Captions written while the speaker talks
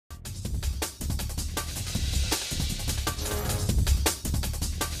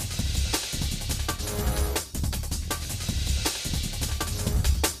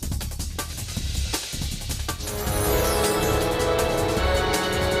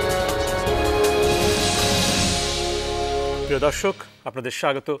প্রিয় দর্শক, আপনাদের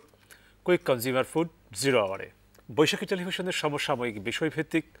স্বাগত কুইক কনজিউমার ফুড জিরো আওয়ারে। বৈশাখী টেলিভিশনের সমসাময়িক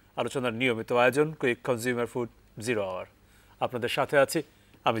বিষয়ভিত্তিক আলোচনার নিয়মিত আয়োজন quick consumer food zero hour. আপনাদের সাথে আছি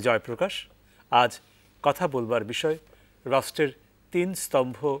আমি জয়প্রকাশ। আজ কথা বলবার বিষয় রাষ্ট্রের ৩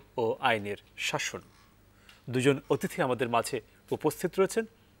 স্তম্ভ ও আইনের শাসন। দুজন অতিথি আমাদের মাঝে উপস্থিত রয়েছেন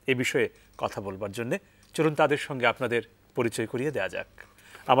এ বিষয়ে কথা বলবার জন্যে। চলুন তাদের সঙ্গে আপনাদের পরিচয় করিয়ে দেওয়া যাক।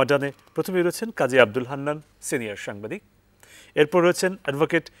 আমার ডানে প্রথমেই রয়েছেন কাজী আব্দুল হান্নান, সিনিয়র সাংবাদিক। এরপর রয়েছেন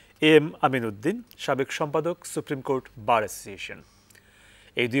অ্যাডভোকেট এম আমিন উদ্দিন, সাবেক সম্পাদক, সুপ্রিম কোর্ট বার অ্যাসোসিয়েশন।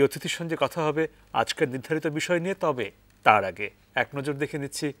 এই দুই অতিথির সঙ্গে কথা হবে আজকের নির্ধারিত বিষয় নিয়ে। তবে তার আগে এক নজর দেখে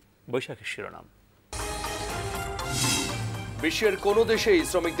নিচ্ছি বৈশাখীর শিরোনাম। বিশ্বের কোনো দেশেই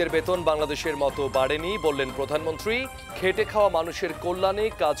শ্রমিকদের বেতন বাংলাদেশের মতো বাড়েনি বললেন প্রধানমন্ত্রী। খেটে খাওয়া মানুষের কল্যাণে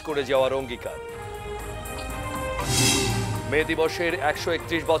কাজ করে যাওয়ার অঙ্গীকার। মে দিবসের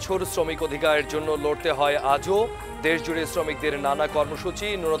 ১৩১ বছর শ্রমিক অধিকারের জন্য লড়তে হয় আজও। দেশজুড়ে শ্রমিকদের নানা কর্মসূচি,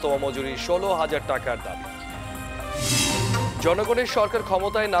 ন্যূনতম মজুরি ১৬,০০০ টাকার দাবি। জনগণের সরকার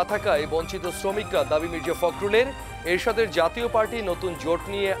ক্ষমতায় না থাকায় বঞ্চিত শ্রমিকরা, দাবি মির্জা ফখরুলের। এরশাদের জাতীয় পার্টি নতুন জোট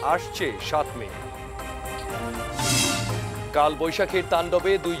নিয়ে আসছে ৭ মে। কাল বৈশাখীর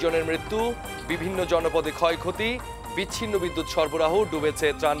তাণ্ডবে ২ জনের মৃত্যু, বিভিন্ন জনপদে ক্ষয়ক্ষতি, বিচ্ছিন্ন বিদ্যুৎ সরবরাহ, ডুবেছে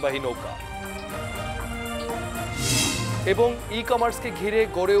ত্রাণবাহী নৌকা। এবং ই কমার্সকে ঘিরে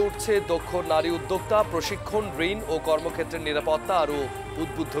গড়ে উঠছে দক্ষ নারী উদ্যোক্তা। প্রশিক্ষণ, ঋণ ও কর্মক্ষেত্রের নিরাপত্তা আরও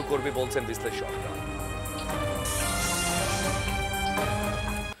উদ্বুদ্ধ করবে বলছেন বিশ্লেষকরা।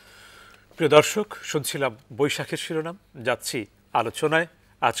 প্রিয় দর্শক, শুনছিলাম বৈশাখীর শিরোনাম, যাচ্ছি আলোচনায়।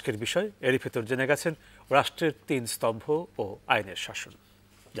 আজকের বিষয় এরই ভেতর জেনে গেছেন রাষ্ট্রের ৩ স্তম্ভ ও আইনের শাসন।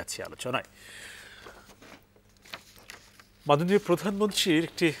 যাচ্ছি আলোচনায়। মাননীয় প্রধানমন্ত্রীর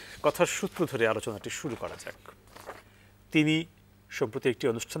একটি কথার সূত্র ধরে আলোচনাটি শুরু করা যাক। তিনি সম্প্রতি একটি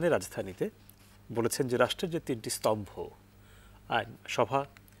অনুষ্ঠানে রাজধানীতে বলেছেন যে রাষ্ট্রের যে ৩টি স্তম্ভ, আইন সভা,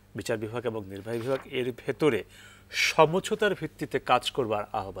 বিচার বিভাগ এবং নির্বাহী বিভাগ, এর ভেতরে সমঝোতার ভিত্তিতে কাজ করবার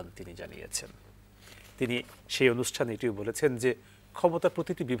আহ্বান তিনি জানিয়েছেন। তিনি সেই অনুষ্ঠানে এটিও বলেছেন যে ক্ষমতা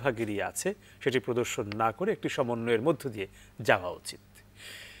প্রতিটি বিভাগেরই আছে, সেটি প্রদর্শন না করে একটি সমন্বয়ের মধ্য দিয়ে যাওয়া উচিত।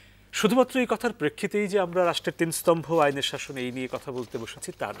 শুধুমাত্র এই কথার প্রেক্ষিতেই যে আমরা রাষ্ট্রের ৩ স্তম্ভ আইনের শাসন এই নিয়ে কথা বলতে বসেছি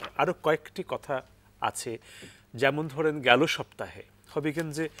তা নয়। আরও কয়েকটি কথা আছে। যেমন ধরেন, গেল সপ্তাহে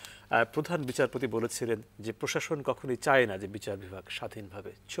হবিগঞ্জে প্রধান বিচারপতি বলেছিলেন যে প্রশাসন কখনোই চায় না যে বিচার বিভাগ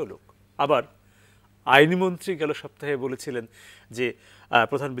স্বাধীনভাবে চলুক। আবার আইনমন্ত্রী গেল সপ্তাহে বলেছিলেন যে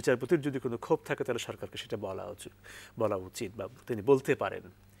প্রধান বিচারপতির যদি কোনো ক্ষোভ থাকে তাহলে সরকারকে সেটা বলা উচিত বা তিনি বলতে পারেন।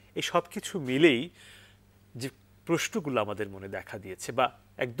 এই সব কিছু মিলেই যে প্রশ্নগুলো আমাদের মনে দেখা দিয়েছে, বা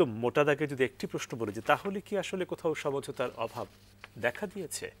একদম মোটা দাগে যদি একটি প্রশ্ন বলে যে তাহলে কি আসলে কোথাও সমঝোতার অভাব দেখা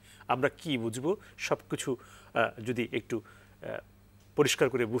দিয়েছে, আমরা কি বুঝবো, সব কিছু যদি একটু পরিষ্কার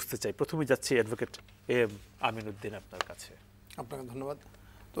করে বুঝতে চাই। প্রথমে যাচ্ছি অ্যাডভোকেট এম আমিন উদ্দিন, আপনার কাছে। আপনাকে ধন্যবাদ।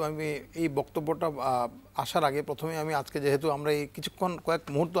 তো আমি এই বক্তব্যটা আসার আগে প্রথমে আমি আজকে, যেহেতু আমরা এই কয়েক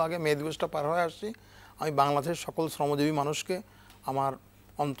মুহূর্ত আগে মে দিবসটা পার হয়ে আসছি, আমি বাংলাদেশের সকল শ্রমজীবী মানুষকে আমার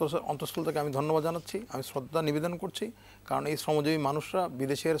অন্তঃস্থল থেকে আমি ধন্যবাদ জানাচ্ছি, আমি শ্রদ্ধা নিবেদন করছি। কারণ এই শ্রমজীবী মানুষরা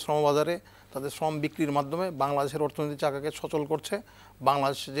বিদেশের শ্রমবাজারে তাদের শ্রম বিক্রির মাধ্যমে বাংলাদেশের অর্থনৈতিক চাকাকে সচল করছে।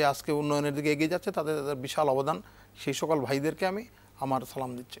 বাংলাদেশ যে আজকে উন্নয়নের দিকে এগিয়ে যাচ্ছে, তাদের বিশাল অবদান। সেই সকল ভাইদেরকে আমি আমার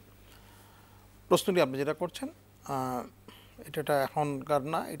সালাম দিচ্ছি। প্রশ্নটি আপনি যেটা করছেন, এটা এখনকার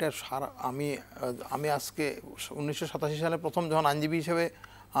না, এটা আমি আজকে 1987 সালে প্রথম যখন আইনজীবী হিসেবে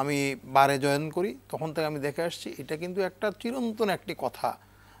আমি বারে জয়েন করি, তখন থেকে আমি দেখে আসছি এটা কিন্তু একটা চিরন্তন একটি কথা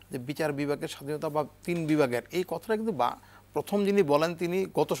যে বিচার বিভাগের স্বাধীনতা বা 3 বিভাগের, এই কথাটা কিন্তু প্রথম যিনি বলেন তিনি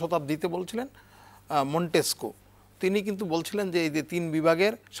গত শতাব্দীতে বলছিলেন মন্টেস্কো। তিনি কিন্তু বলছিলেন যে এই যে 3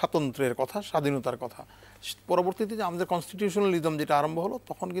 বিভাগের স্বাতন্ত্র্যের কথা, স্বাধীনতার কথা। পরবর্তীতে যে আমাদের কনস্টিটিউশনালিজম যেটা আরম্ভ হলো,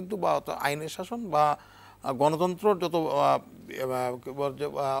 তখন কিন্তু বা আইনের শাসন বা গণতন্ত্র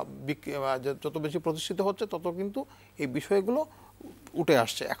যত বেশি প্রতিষ্ঠিত হচ্ছে, তত কিন্তু এই বিষয়গুলো উঠে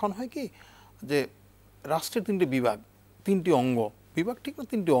আসছে। এখন হয় কি যে রাষ্ট্রের 3টি বিভাগ, 3টি অঙ্গ, বিভাগ ঠিক না,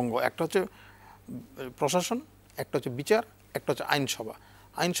 3টি অঙ্গ। একটা হচ্ছে প্রশাসন, একটা হচ্ছে বিচার, একটা হচ্ছে আইনসভা।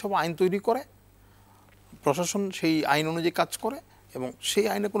 আইনসভা আইন তৈরি করে, প্রশাসন সেই আইন অনুযায়ী কাজ করে, এবং সেই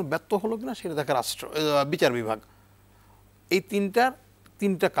আইনে কোনো ব্যর্থ হলো কিনা সেটা দেখে বিচার বিভাগ। এই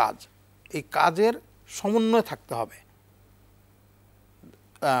 3টা কাজ, এই কাজের সমন্বয় থাকতে হবে।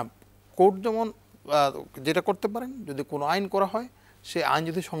 কোর্ট যেমন যেটা করতে পারেন, যদি কোনো আইন করা হয়, সে আইন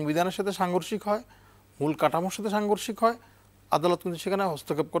যদি সংবিধানের সাথে সাংঘর্ষিক হয়, মূল কাঠামোর সাথে সাংঘর্ষিক হয়, আদালত কিন্তু সেখানে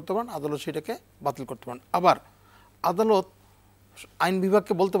হস্তক্ষেপ করতে পারেন, আদালত সেটাকে বাতিল করতে পারেন। আবার আদালত আইন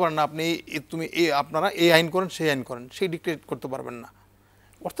বিভাগকে বলতে পারেন না আপনি আপনারা এই আইন করেন, সেই আইন করেন, সেই ডিক্টেট করতে পারবেন না।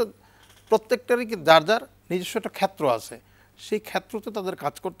 অর্থাৎ প্রত্যেকটারই যার যার নিজস্ব একটা ক্ষেত্র আছে, সেই ক্ষেত্রতে তাদের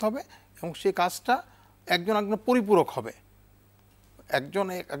কাজ করতে হবে, এবং সেই কাজটা একজন পরিপূরক হবে। একজন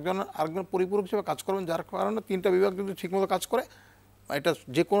আরেকজন পরিপূরক হিসেবে কাজ করবেন, যার কারণে তিনটা বিভাগ যদি ঠিকমতো কাজ করে এটা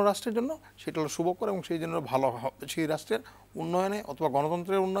যে কোনো রাষ্ট্রের জন্য সেটা হলো শুভকর এবং সেই জন্য ভালো সেই রাষ্ট্রের উন্নয়নে অথবা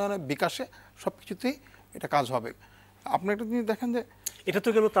গণতন্ত্রের উন্নয়নে, বিকাশে সব কিছুতেই এটা কাজ হবে। আপনি একটা জিনিস দেখেন যে এটা তো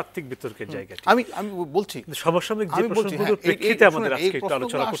গেল তাত্ত্বিক বিতর্কের জায়গা। আমি বলছি সমসাময়িক যে প্রশ্নগুলোর প্রেক্ষিতে আমাদের আজকে একটু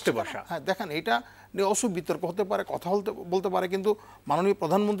আলোচনা করতে বসা। হ্যাঁ, দেখেন এটা নিয়ে অবশ্য বিতর্ক হতে পারে, কথা বলতে পারে, কিন্তু মাননীয়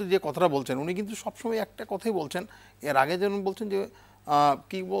প্রধানমন্ত্রী যে কথাটা বলছেন উনি কিন্তু সবসময় একটা কথাই বলছেন। এর আগে যেমন বলছেন যে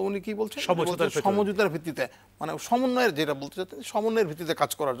উনি কি বলছেন, সমঝোতার ভিত্তিতে, মানে সমন্বয়ের, যেটা বলতে চাচ্ছেন সমন্বয়ের ভিত্তিতে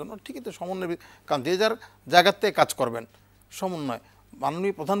কাজ করার জন্য। ঠিকই তো, সমন্বয়ের, কারণ যে যার জায়গার থেকে কাজ করবেন, সমন্বয়।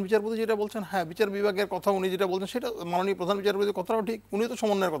 মাননীয় প্রধান বিচারপতি যেটা বলছেন, হ্যাঁ বিচার বিভাগের কথা উনি যেটা বলছেন সেটা মাননীয় প্রধান বিচারপতির কথাটাও ঠিক। উনি তো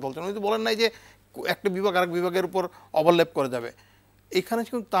সমন্বয়ের কথা বলছেন, উনি তো বলেন নাই যে একটা বিভাগ আরেক বিভাগের উপর ওভারল্যাপ করে যাবে, এখানে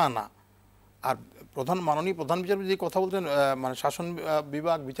কিন্তু তা না। আর মাননীয় প্রধান বিচারপতি যে কথা বলছেন, মানে শাসন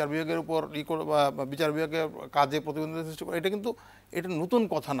বিভাগ বিচার বিভাগের উপর বিচার বিভাগের কাজে প্রতিবন্ধকতা সৃষ্টি করে, এটা নতুন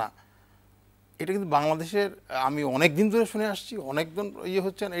কথা না। এটা কিন্তু বাংলাদেশের, আমি অনেক দিন ধরে শুনে আসছি, অনেকজন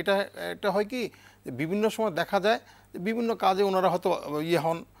হচ্ছেন। এটা হয় কি, বিভিন্ন সময় দেখা যায় বিভিন্ন কাজে ওনারা হয়তো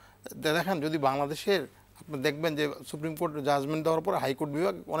হন। দেখেন, যদি বাংলাদেশের আপনি দেখবেন যে সুপ্রিম কোর্ট জাজমেন্ট দেওয়ার পরে, হাইকোর্ট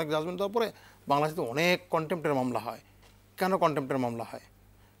বিভাগ অনেক জাজমেন্ট দেওয়ার পরে বাংলাদেশে অনেক কন্টেম্পটের মামলা হয়। কেন কন্টেম্পটের মামলা হয়?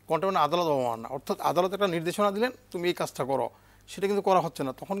 কন্টেম্পট আদালত অবমাননা, অর্থাৎ আদালত একটা নির্দেশনা দিলেন তুমি এই কাজটা করো, সেটা কিন্তু করা হচ্ছে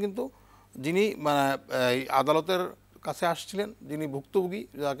না। তখন কিন্তু যিনি মানে আদালতের কাছে আসছিলেন, যিনি ভুক্তভোগী,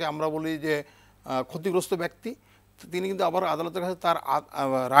 যাকে আমরা বলি যে ক্ষতিগ্রস্ত ব্যক্তি, তিনি কিন্তু আবার আদালতের কাছে তার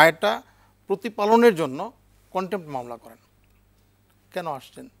রায়টা প্রতিপালনের জন্য কন্টেম্পট মামলা করেন। কেন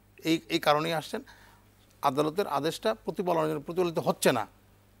আসছেন? এই কারণেই আসছেন, আদালতের আদেশটা প্রতিপালনের জন্য প্রতিপালিত হচ্ছে না।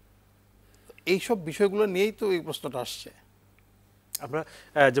 এইসব বিষয়গুলো নিয়েই তো এই প্রশ্নটা আসছে। আমরা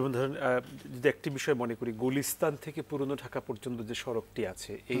যেমন ধরেন যদি একটি বিষয় মনে করি, গুলিস্তান থেকে পুরনো ঢাকা পর্যন্ত যে সড়কটি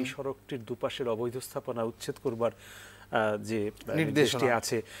আছে, এই সড়কটির দুপাশের অবৈধ স্থাপনা উচ্ছেদ করবার যে নির্দেশটি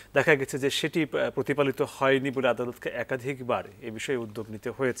আছে, দেখা গেছে যে সেটি প্রতিপালিত হয়নি বলে আদালতকে একাধিকবার এই বিষয়ে উদ্যোগ নিতে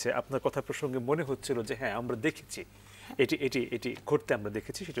হয়েছে। আপনার কথা প্রসঙ্গে মনে হচ্ছিল যে হ্যাঁ আমরা দেখেছি, এটি ঘটতে আমরা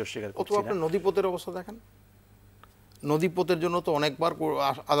দেখেছি, সেটি অস্বীকার করছি না। আপনার নদীপথের অবস্থা দেখেন, নদীপথের জন্য তো অনেকবার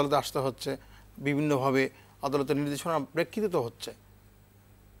আদালতে আসতে হচ্ছে, বিভিন্নভাবে আদালতের নির্দেশনার প্রেক্ষিতে তো হচ্ছে।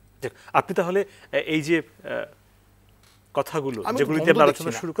 আপনি তাহলে এই যে কথাগুলো যেগুলো দিয়ে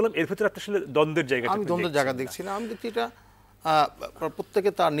আলোচনা শুরু করলাম, এর ভিতরে আপনি আসলে দ্বন্দ্বের জায়গাটা, আমি দ্বন্দ্বের জায়গা দেখছি না। আমি দেখছি এটা প্রত্যেকে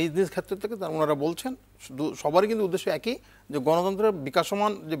তার নিজ নিজ ক্ষেত্র থেকে ওনারা বলছেন, সবারই কিন্তু উদ্দেশ্য একই, যে গণতন্ত্রের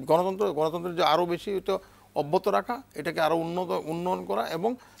বিকাশমান, যে গণতন্ত্রের যে আরও বেশি এটা অব্যাহত রাখা, এটাকে আরও উন্নয়ন করা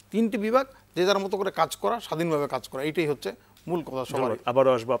এবং তিনটি বিভাগ যে যার মতো করে কাজ করা, স্বাধীনভাবে কাজ করা, এইটাই হচ্ছে মূল কথা সবার।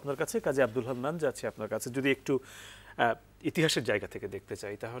 আবারও আসবো আপনার কাছে। কাজী আব্দুল হান্নান, যাচ্ছি আপনার কাছে। যদি একটু ইতিহাসের জায়গা থেকে দেখতে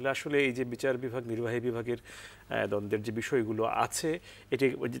চাই, তাহলে আসলে এই যে বিচার বিভাগ নির্বাহী বিভাগের দ্বন্দ্বের যে বিষয়গুলো আছে,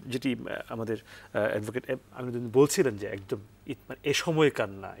 যেটি আমাদের অ্যাডভোকেট আমি বলছিলেন যে একদম এ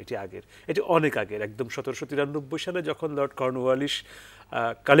সময়কার না, এটি আগের, এটি অনেক আগের, একদম 1793 সালে যখন লর্ড কর্নওয়ালিস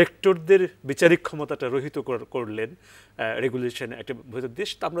কালেক্টরদের বিচারিক ক্ষমতাটা রহিত করলেন রেগুলেশন একটা ভেতর দেশ,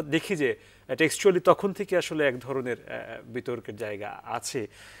 তা আমরা দেখি যে টেক্সচুয়ালি তখন থেকে আসলে এক ধরনের বিতর্কের জায়গা আছে,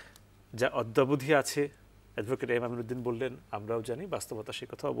 যা অদ্যাবধি আছে। অ্যাডভোকেট এম আমিনুদ্দিন বললেন, আমরাও জানি, বাস্তবতা সে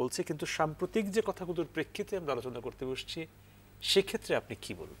কথাও বলছে, কিন্তু সাম্প্রতিক যে কথাগুলোর প্রেক্ষিতে আমরা আলোচনা করতে বসছি, সেক্ষেত্রে আপনি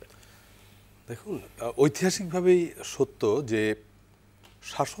কি বলবেন? দেখুন, ঐতিহাসিকভাবেই সত্য যে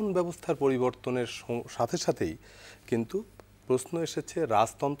শাসন ব্যবস্থার পরিবর্তনের সাথে সাথেই কিন্তু প্রশ্ন এসেছে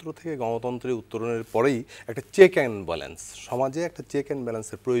রাজতন্ত্র থেকে গণতন্ত্রে উত্তরণের পরেই একটা চেক অ্যান্ড ব্যালেন্স, সমাজে একটা চেক অ্যান্ড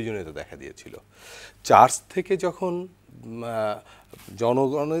ব্যালেন্সের প্রয়োজনীয়তা দেখা দিয়েছিল। চার্চ থেকে যখন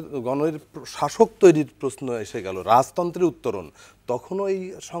গণের শাসক তৈরির প্রশ্ন এসে গেল, রাজতন্ত্রের উত্তরণ, তখনও এই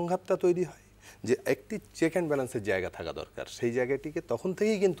সংঘাতটা তৈরি হয় যে একটি চেক অ্যান্ড ব্যালেন্সের জায়গা থাকা দরকার। সেই জায়গাটিকে তখন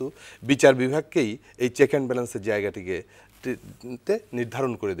থেকেই কিন্তু বিচার বিভাগকেই এই চেক অ্যান্ড ব্যালেন্সের জায়গাটিকে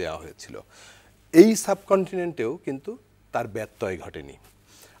নির্ধারণ করে দেওয়া হয়েছিল। এই সাবকন্টিনেন্টেও কিন্তু তার ব্যত্যয় ঘটেনি।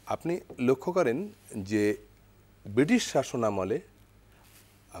 আপনি লক্ষ্য করেন যে ব্রিটিশ শাসনামলে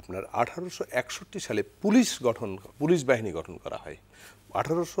আপনার 1861 সালে পুলিশ বাহিনী গঠন করা হয়।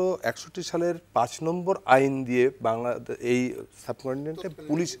 1861 সালের 5 নম্বর আইন দিয়ে বাংলাদেশ এই সাবকন্টিনেন্টে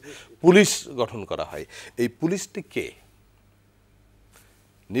পুলিশ গঠন করা হয়। এই পুলিশটি কে?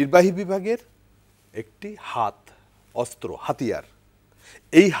 নির্বাহী বিভাগের একটি অস্ত্র, হাতিয়ার।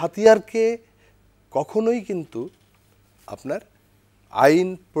 এই হাতিয়ারকে কখনোই কিন্তু আপনার আইন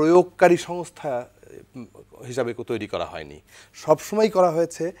প্রয়োগকারী সংস্থা হিসাবে তৈরি করা হয়নি, সবসময় করা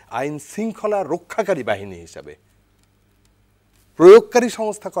হয়েছে আইন শৃঙ্খলা রক্ষাকারী বাহিনী হিসাবে। প্রয়োগকারী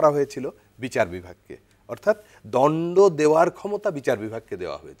সংস্থা করা হয়েছিল বিচার বিভাগকে, অর্থাৎ দণ্ড দেওয়ার ক্ষমতা বিচার বিভাগকে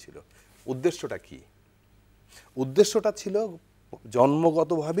দেওয়া হয়েছিল। উদ্দেশ্যটা কি? উদ্দেশ্যটা ছিল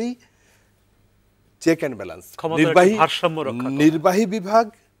জন্মগতভাবেই চেক অ্যান্ড ব্যালেন্স, ক্ষমতার একটা ভারসাম্য রক্ষা করা। নির্বাহী বিভাগ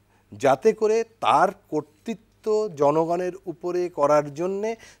যাতে করে তার কর্তৃত্ব জনগণের উপরে করার জন্যে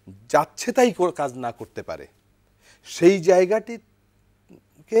যাচ্ছে তাই কাজ না করতে পারে, সেই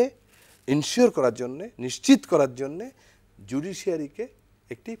জায়গাটিকে ইনশিওর করার জন্যে, নিশ্চিত করার জন্যে জুডিশিয়ারিকে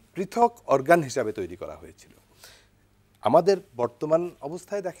একটি পৃথক অর্গান হিসাবে তৈরি করা হয়েছিল। আমাদের বর্তমান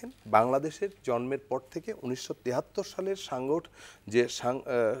অবস্থায় দেখেন, বাংলাদেশের জন্মের পর থেকে 1973 সালের যে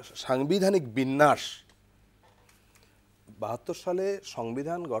সাংবিধানিক বিন্যাস, 72 সালে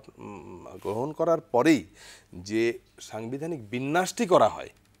সংবিধান গ্রহণ করার পরেই যে সাংবিধানিক বিন্যাসটি করা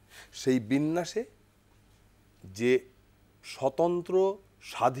হয়, সেই বিন্যাসে যে স্বতন্ত্র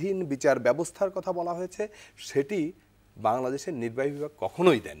স্বাধীন বিচার ব্যবস্থার কথা বলা হয়েছে, সেটি বাংলাদেশের নির্বাহী বিভাগ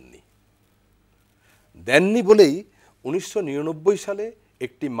কখনোই দেননি বলেই 1999 সালে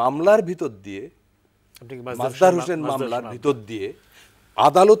একটি মামলার ভিতর দিয়ে, মাজদার হোসেন মামলার ভিতর দিয়ে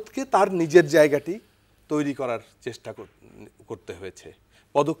আদালতকে তার নিজের জায়গাটি তৈরি করার চেষ্টা করতে হয়েছে,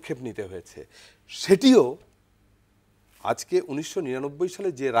 পদক্ষেপ নিতে হয়েছে। সেটিও আজকে 1999 সালে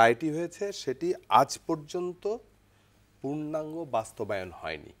যে রায়টি হয়েছে, সেটি আজ পর্যন্ত পূর্ণাঙ্গ বাস্তবায়ন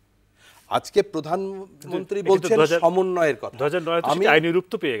হয়নি। আজকে প্রধানমন্ত্রী বলছেন সমন্বয়ের কথা, 2009 আইনি রূপ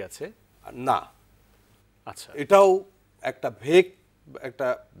তো পেয়ে গেছে না। আচ্ছা, এটাও একটা একটা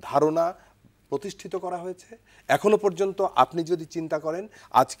ধারণা প্রতিষ্ঠিত করা হয়েছে। এখনো পর্যন্ত আপনি যদি চিন্তা করেন,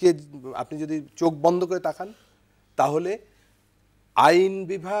 আজকে আপনি যদি চোখ বন্ধ করে তাকান, তাহলে আইন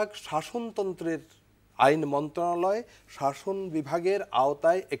বিভাগ শাসনতন্ত্রের, আইন মন্ত্রণালয় শাসন বিভাগের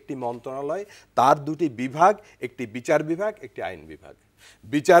আওতায় একটি মন্ত্রণালয়, তার দুটি বিভাগ, একটি বিচার বিভাগ, একটি আইন বিভাগ।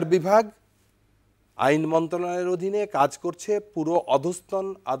 বিচার বিভাগ আইন মন্ত্রণালয়ের অধীনে কাজ করছে পুরো অধস্তন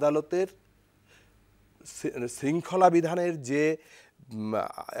আদালতের শৃঙ্খলা বিধানের যে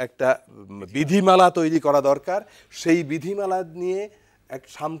একটা বিধিমালা তৈরি করা দরকার, সেই বিধিমালা নিয়ে এক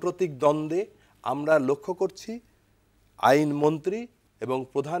সাম্প্রতিক দ্বন্দ্বে আমরা লক্ষ্য করছি আইনমন্ত্রী এবং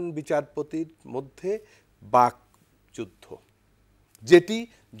প্রধান বিচারপতির মধ্যে বাকযুদ্ধ, যেটি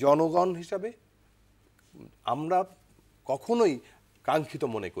জনগণ হিসাবে আমরা কখনোই কাঙ্ক্ষিত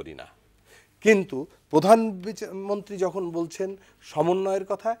মনে করি না। কিন্তু প্রধানমন্ত্রী যখন বলছেন সমন্বয়ের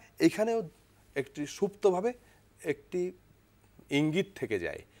কথা, এখানেও একটি সুপ্তভাবে একটি ইঙ্গিত থেকে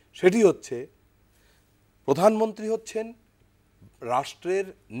যায়। সেটি হচ্ছে, প্রধানমন্ত্রী হচ্ছেন রাষ্ট্রের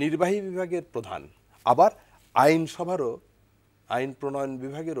নির্বাহী বিভাগের প্রধান, আবার আইনসভারও, আইন প্রণয়ন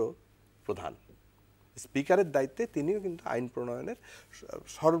বিভাগেরও প্রধান। স্পিকারের দায়িত্বে তিনিও কিন্তু আইন প্রণয়নের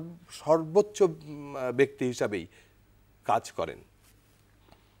সর্বোচ্চ ব্যক্তি হিসাবেই কাজ করেন।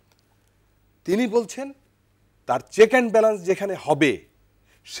 তিনি বলছেন তার চেক অ্যান্ড ব্যালেন্স যেখানে হবে,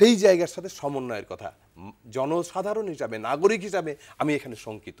 সেই জায়গার সাথে সমন্বয়ের কথা। জনসাধারণ হিসাবে, নাগরিক হিসাবে আমি এখানে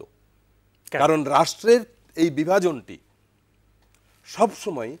শঙ্কিত, কারণ রাষ্ট্রের এই বিভাজনটি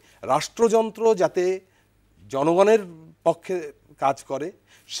সবসময় রাষ্ট্রযন্ত্র যাতে জনগণের পক্ষে কাজ করে,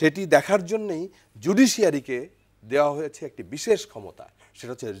 সেটি দেখার জন্যই জুডিশিয়ারিকে দেওয়া হয়েছে একটি বিশেষ ক্ষমতা,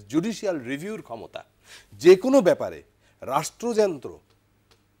 সেটা হচ্ছে জুডিশিয়াল রিভিউর ক্ষমতা। যে কোনো ব্যাপারে রাষ্ট্রযন্ত্র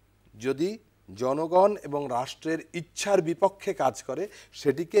যদি জনগণ এবং রাষ্ট্রের ইচ্ছার বিপক্ষে কাজ করে,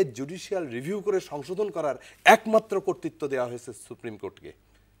 সেটিকে জুডিশিয়াল রিভিউ করে সংশোধন করার একমাত্র কর্তৃত্ব দেওয়া হয়েছে সুপ্রিম কোর্টকে,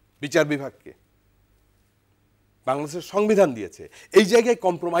 বিচার বিভাগকে। বাংলাদেশের সংবিধান দিয়েছে, এই জায়গায়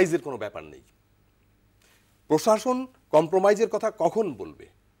কম্প্রোমাইজের কোনো ব্যাপার নেই। প্রশাসন কম্প্রোমাইজের কথা কখন বলবে?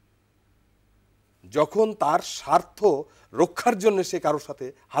 যখন তার স্বার্থ রক্ষার জন্য সে কারোর সাথে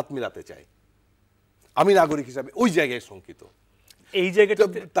হাত মিলাতে চায়। আমি নাগরিক হিসাবে ওই জায়গায় শঙ্কিত। এই জায়গাটা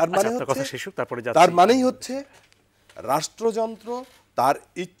তার মানেই হচ্ছে রাষ্ট্রযন্ত্র তার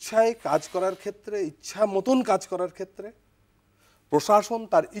ইচ্ছায় কাজ করার ক্ষেত্রে, ইচ্ছা মতন কাজ করার ক্ষেত্রে, প্রশাসন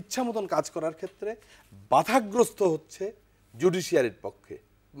তার ইচ্ছা মতন কাজ করার ক্ষেত্রে বাধাগ্রস্ত হচ্ছে জুডিশিয়ারির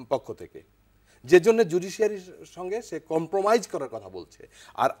পক্ষ থেকে, যে জন্য জুডিশিয়ারির সঙ্গে সে কম্প্রোমাইজ করার কথা বলছে।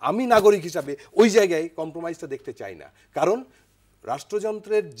 আর আমি নাগরিক হিসাবে ওই জায়গায় কম্প্রোমাইজটা দেখতে চাই না, কারণ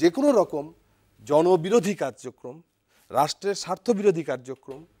রাষ্ট্রযন্ত্রের যে কোনো রকম জনবিরোধী কার্যক্রম, রাষ্ট্রের স্বার্থবিরোধী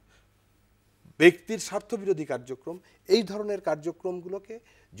কার্যক্রম, ব্যক্তির স্বার্থবিরোধী কার্যক্রম, এই ধরনের কার্যক্রমগুলোকে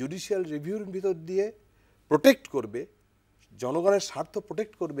জুডিশিয়াল রিভিউর ভিতর দিয়ে প্রোটেক্ট করবে, জনগণের স্বার্থ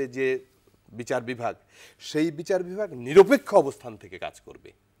প্রোটেক্ট করবে যে বিচার বিভাগ, সেই বিচার বিভাগ নিরপেক্ষ অবস্থান থেকে কাজ করবে,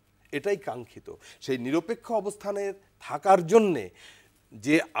 এটাই কাঙ্ক্ষিত। সেই নিরপেক্ষ অবস্থানে থাকার জন্যে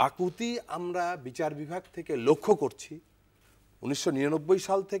যে আকুতি আমরা বিচার বিভাগ থেকে লক্ষ্য করছি, 1999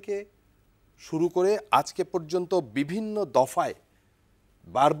 সাল থেকে শুরু করে আজকে পর্যন্ত বিভিন্ন দফায়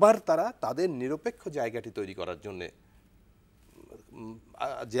বারবার তারা তাদের নিরপেক্ষ জায়গাটি তৈরি করার জন্যে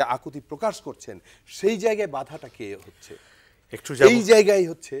যে আকুতি প্রকাশ করছেন, সেই জায়গায় বাধাটা কে হচ্ছে? এই জায়গায়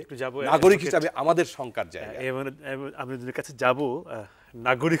হচ্ছে নাগরিক হিসাবে আমাদের শঙ্কার জায়গা। আমাদের কাছে যাব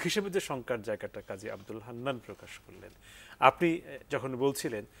নাগরিক হিসেবে যে শঙ্কার জায়গাটা কাজী আব্দুল হান্নান প্রকাশ করলেন, আপনি যখন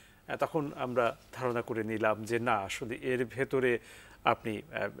বলছিলেন তখন আমরা ধারণা করে নিলাম যে না, আসলে এর ভেতরে আপনি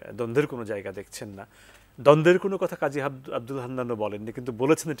দ্বন্দ্বের কোনো জায়গা দেখছেন না। দ্বন্দ্বের কোনো কথা কাজী আব্দুল হান্নানও বলেননি, কিন্তু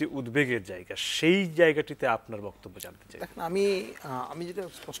বলেছেন এটি উদ্বেগের জায়গা। সেই জায়গাটিতে আপনার বক্তব্য জানতে চাই। দেখেন, আমি যেটা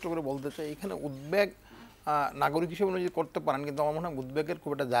স্পষ্ট করে বলতে চাই, এখানে উদ্বেগ নাগরিক হিসেবে উনি যদি করতে পারেন, কিন্তু আমার মনে হয় উদ্বেগের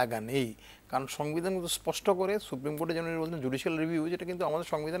খুব একটা জায়গা নেই। কারণ সংবিধান কিন্তু স্পষ্ট করে, সুপ্রিম কোর্টে যেন বলছেন জুডিশিয়াল রিভিউ, যেটা কিন্তু আমাদের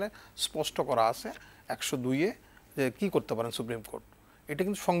সংবিধানে স্পষ্ট করা আছে 102-এ, যে কী করতে পারেন সুপ্রিম কোর্ট। এটা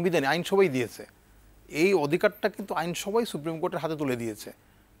কিন্তু সংবিধানে আইনসভাই দিয়েছে। এই অধিকারটা কিন্তু আইনসভাই সুপ্রিম কোর্টের হাতে তুলে দিয়েছে।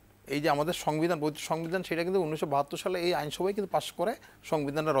 এই যে আমাদের সংবিধান, সেটা কিন্তু 1972 সালে এই আইনসভাই কিন্তু পাশ করে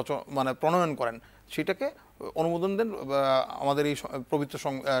সংবিধানটা মানে প্রণয়ন করেন, সেটাকে অনুমোদন দেন আমাদের এই পবিত্র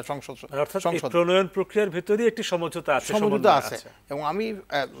সংসদ। প্রণয়ন প্রক্রিয়ার ভিতরে একটি সমঝোতা আছে। এবং আমি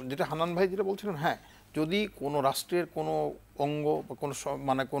যেটা হান্নান ভাই যেটা বলছিলেন, হ্যাঁ, যদি কোনো রাষ্ট্রের কোনো অঙ্গ বা কোনো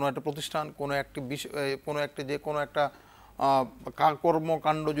মানে কোনো একটা প্রতিষ্ঠান, কোনো একটি যে কোনো একটা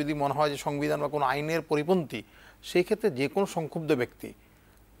কর্মকাণ্ড যদি মনে হয় যে সংবিধান বা কোনো আইনের পরিপন্থী, সেই ক্ষেত্রে যে কোনো সংক্ষুব্ধ ব্যক্তি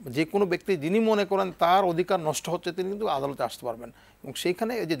যিনি মনে করেন তার অধিকার নষ্ট হচ্ছে, তিনি কিন্তু আদালতে আসতে পারবেন। এবং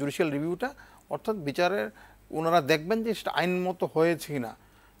সেইখানে এই যে জুডিশিয়াল রিভিউটা, অর্থাৎ বিচারের ওনারা দেখবেন যে সেটা আইনমতো হয়েছে কিনা।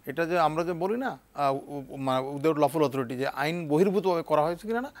 এটা যে আমরা যে বলি না উইদাউট লফুল অথরিটি, যে আইন বহির্ভূতভাবে করা হয়েছে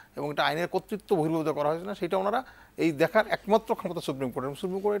কিনা না, এবং এটা আইনের কর্তৃত্ব বহির্ভূত করা হয়েছে না, সেটা ওনারা এই দেখার একমাত্র ক্ষমতা সুপ্রিম কোর্ট। এবং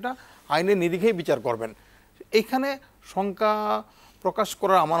সুপ্রিম কোর্ট এটা আইনের নিরিখেই বিচার করবেন। এইখানে শঙ্কা প্রকাশ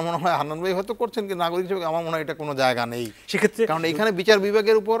করার আমার মনে হয় হান্নান ভাই হয়তো করছেন, কিন্তু নাগরিক হিসেবে আমার মনে হয় এটা কোনো জায়গা নেই সেক্ষেত্রে। কারণ এখানে বিচার বিভাগ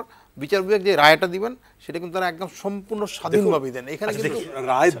যে রায়টা দিবেন, সেটা কিন্তু তারা একদম সম্পূর্ণ স্বাধীনভাবে দেন। এখানে কিন্তু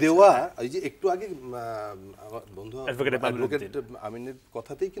রায় দেওয়া, এই যে একটু আগে বন্ধু অ্যাডভোকেট আমিনের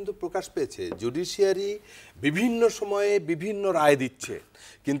কথাতেই কিন্তু প্রকাশ পেয়েছে, জুডিশিয়ারি বিভিন্ন সময়ে বিভিন্ন রায় দিচ্ছে,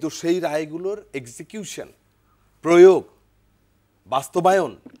 কিন্তু সেই রায়গুলোর এক্সিকিউশন, প্রয়োগ,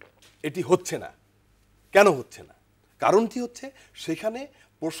 বাস্তবায়ন এটি হচ্ছে না। কেন হচ্ছে না? কারণ কি হচ্ছে? সেখানে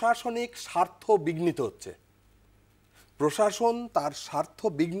প্রশাসনিক স্বার্থ বিঘ্নিত হচ্ছে। প্রশাসন তার স্বার্থ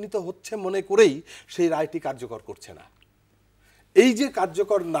বিঘ্নিত হচ্ছে মনে করেই সেই রায়টি কার্যকর করছে না। এই যে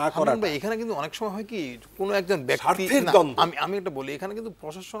কার্যকর না করা, এখানে কিন্তু অনেক সময় হয় কি, কোনো একজন ব্যক্তি, আমি একটা বলি, এখানে কিন্তু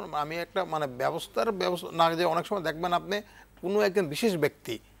প্রশাসন, আমি একটা মানে ব্যবস্থা না, যে অনেক সময় দেখবেন আপনি কোনো একজন বিশেষ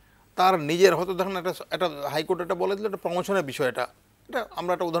ব্যক্তি তার নিজের হয়তো, দেখেন একটা হাইকোর্ট এটা বলে দিল, একটা প্রমোশনের বিষয়, এটা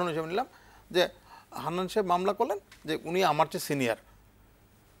আমরা একটা উদাহরণ হিসেবে নিলাম, যে হান্নান সাহেব মামলা করলেন যে উনি আমার চেয়ে সিনিয়র,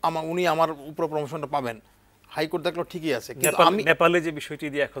 উনি আমার উপর প্রমোশনটা পাবেন। হাইকোর্ট দেখলো ঠিকই আছে, কিন্তু আমি নেপালে যে বিষয়টি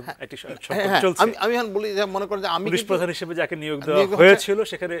দিয়ে এখন একটি সংকট চলছে, আমি বলি যে মনে করেন যে আমি পুলিশ প্রধান হিসেবে যাকে নিয়োগ দেওয়া হয়েছিল,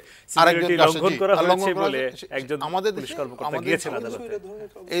 সেখানে সিনিয়রিটি লঙ্ঘন করা হয়েছে বলে একজন পুলিশ কর্মকর্তা গিয়েছেন আদালতে।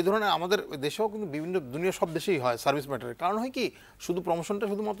 এই ধরনের আমাদের দেশেও কিন্তু বিভিন্ন দুনিয়ার সব দেশেই হয় সার্ভিস ম্যাটারে। কারণ হয় কি, শুধু প্রমোশনটা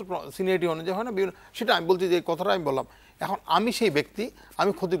শুধুমাত্র সিনিয়রিটি অনুযায়ী হয় না, সেটা আমি বলছি যে কথাটা আমি বললাম। এখন আমি সেই ব্যক্তি,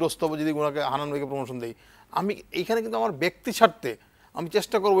 আমি ক্ষতিগ্রস্ত হবো যদি ওনাকে, হান্নান ভাইকে প্রমোশন দিই। আমি এইখানে কিন্তু আমার ব্যক্তি স্বার্থে আমি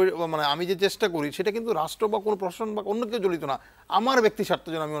চেষ্টা করবো, মানে আমি যে চেষ্টা করি সেটা কিন্তু রাষ্ট্র বা কোনো প্রশাসন বা অন্য কেউ জড়িত না, আমার ব্যক্তি স্বার্থ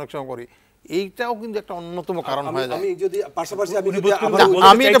যেন আমি অনেক সময় করি, এইটাও কিন্তু একটা অন্যতম কারণ হয়ে যায়। আমি যদি পাশাপাশি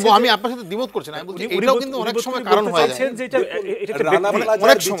আমি আপনার সাথে দ্বিমত করছি না, আমি বলছি এটাও কিন্তু অনেক সময় কারণ হয়ে যায়।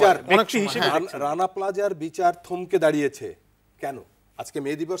 রানা প্লাজার বিচার থমকে দাঁড়িয়েছে কেন? আজকে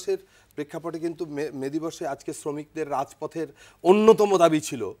মে দিবসের প্রেক্ষাপটে কিন্তু মে দিবসে আজকে শ্রমিকদের রাজপথের অন্যতম দাবি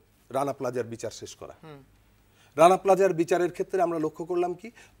ছিল রানা প্লাজার বিচার শেষ করা। রানা প্লাজার বিচারের ক্ষেত্রে আমরা লক্ষ্য করলাম কি,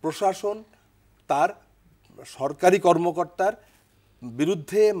 প্রশাসন তার সরকারি কর্মকর্তার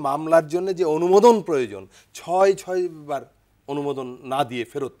বিরুদ্ধে মামলার জন্য যে অনুমোদন প্রয়োজন, 6 বার অনুমোদন না দিয়ে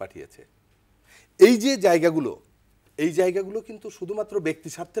ফেরত পাঠিয়েছে। এই যে জায়গাগুলো কিন্তু শুধুমাত্র ব্যক্তি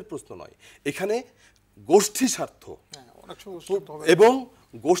স্বার্থের প্রশ্ন নয়, এখানে গোষ্ঠী স্বার্থ, এবং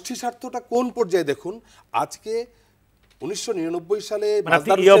গোষ্ঠী স্বার্থটা কোন পর্যায়ে দেখুন। আজকে 1999 সালে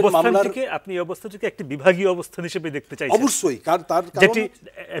আপনি এই অবস্থাটিকে একটি বিভাগীয় অবস্থান হিসেবে দেখতে চাইছেন? অবশ্যই, কারণ তার যেটি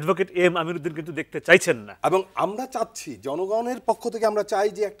অ্যাডভোকেট এম আমিরউদ্দিন কিন্তু দেখতে চাইছেন না। এবং আমরা চাচ্ছি, জনগণের পক্ষ থেকে আমরা চাই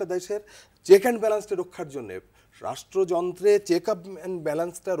যে একটা দেশের চেক অ্যান্ড ব্যালেন্সটা রক্ষার জন্য, রাষ্ট্রযন্ত্রে চেক আপ অ্যান্ড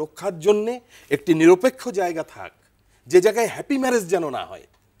ব্যালেন্সটা রক্ষার জন্য একটি নিরপেক্ষ জায়গা থাক, যে জায়গায় হ্যাপি ম্যারেজ যেন না হয়।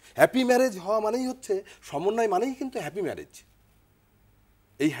 হ্যাপি ম্যারেজ হওয়া মানেই হচ্ছে সমন্বয়, মানেই কিন্তু হ্যাপি ম্যারেজ।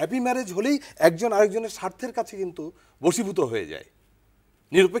 এই হ্যাপি ম্যারেজ হলেই একজন আরেকজনের স্বার্থের কাছে কিন্তু বশীভূত হয়ে যায়,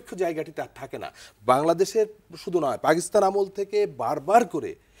 নিরপেক্ষ জায়গাটি তার থাকে না। বাংলাদেশের শুধু নয়, পাকিস্তান আমল থেকে বারবার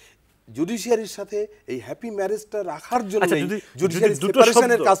করে জুডিশিয়ারির সাথে এই হ্যাপি ম্যারেজটা রাখার জন্য যদি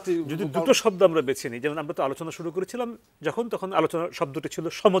দুটো শব্দ আমরা বেছে নিই, যেমন আমরা তো আলোচনা শুরু করেছিলাম তখন আলোচনা শব্দটি ছিল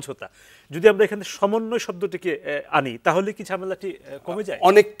সমঝোতা, যদি আমরা এখানে সমন্বয় শব্দটিকে আনি, তাহলে কি ঝামেলাটি কমে যায়?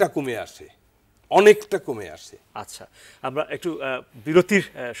 অনেকটা কমে আসে, অনেকটা কমে আসে। আচ্ছা, আমরা একটু বিরতির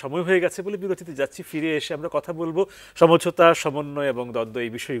সময় হয়ে গেছে বলে বিরতিতে যাচ্ছি। ফিরে এসে আমরা কথা বলবো সমঝোতা, সমন্বয় এবং দ্বন্দ্ব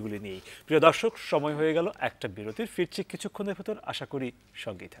এই বিষয়গুলি নিয়ে। প্রিয় দর্শক, সময় হয়ে গেল একটা বিরতির। ফিরছি কিছুক্ষণের ভেতর, আশা করি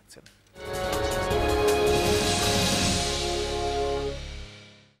সঙ্গেই থাকছেন।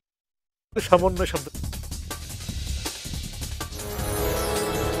 সমন্বয় শব্দ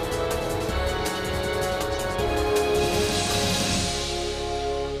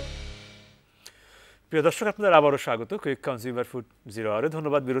প্রিয় দর্শক, আপনাদের আবারও স্বাগত কুইক কনজিউমার ফুড 0 আওয়ারে।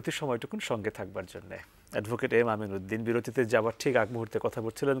 ধন্যবাদ বিরতির সময়টুকুন সঙ্গে থাকবার জন্য। অ্যাডভোকেট এম আমিনউদ্দিন বিরতিতে যাওয়ার ঠিক আগ মুহূর্তে কথা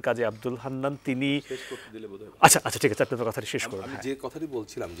বলছিলেন কাজী আব্দুল হান্নান। তিনি আচ্ছা ঠিক আছে, আপনার কথাটি শেষ করুন। আমি যে কথাটি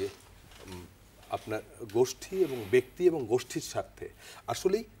বলছিলাম যে আপনার গোষ্ঠী এবং ব্যক্তি এবং গোষ্ঠীর স্বার্থে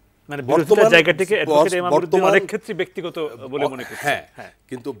আসলেই মানে বিরোধিতার জায়গাটিকে অ্যাডভোকেট এম আমিনউদ্দিন অনেক ক্ষেত্রে ব্যক্তিগত বলে মনে করছেন। হ্যাঁ,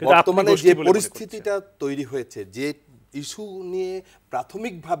 কিন্তু বর্তমানে যে পরিস্থিতিটা তৈরি হয়েছে, যে ইস্যু নিয়ে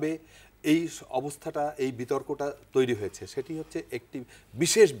প্রাথমিকভাবে এই অবস্থাটা, এই বিতর্কটা তৈরি হয়েছে, সেটি হচ্ছে একটি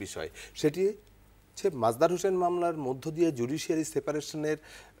বিশেষ বিষয়। সেটি হচ্ছে মাজদার হোসেন মামলার মধ্য দিয়ে জুডিশিয়ারি সেপারেশনের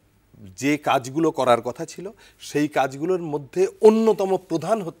যে কাজগুলো করার কথা ছিল, সেই কাজগুলোর মধ্যে অন্যতম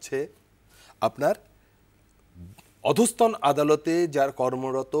প্রধান হচ্ছে আপনার অধস্তন আদালতে যার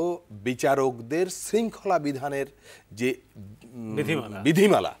কর্মরত বিচারকদের শৃঙ্খলা বিধানের যে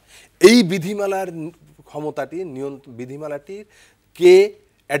বিধিমালা, এই বিধিমালার ক্ষমতাটি বিধিমালাটির কে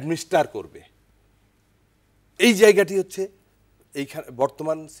অ্যাডমিনিস্ট্রার করবে, এই জায়গাটি হচ্ছে এইখানে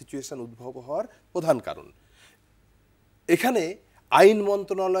বর্তমান সিচুয়েশন উদ্ভব হওয়ার প্রধান কারণ। এখানে আইন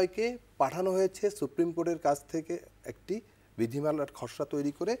মন্ত্রণালয়কে পাঠানো হয়েছে সুপ্রিম কোর্টের কাছ থেকে একটি বিধিমালার খসড়া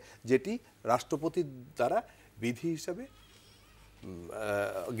তৈরি করে, যেটি রাষ্ট্রপতির দ্বারা বিধি হিসাবে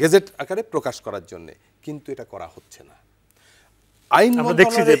গেজেট আকারে প্রকাশ করার জন্য, কিন্তু এটা করা হচ্ছে না। আইন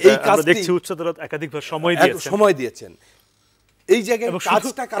মন্ত্রণালয় এই কাজটি উচ্চ আদালত একাধিকবার সময় দিয়েছেন। এই জায়গায়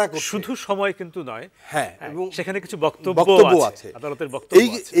কাজটা কারা করছে? শুধু সময় কিন্তু নয়, হ্যাঁ, এবং সেখানে কিছু বক্তব্য আছে, আদালতের বক্তব্য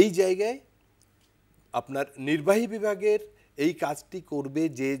আছে। এই জায়গায় আপনার নির্বাহী বিভাগের এই কাজটি করবে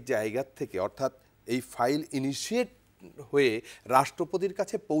যে জায়গা থেকে, অর্থাৎ এই ফাইল ইনিশিয়েট হয়ে রাষ্ট্রপতির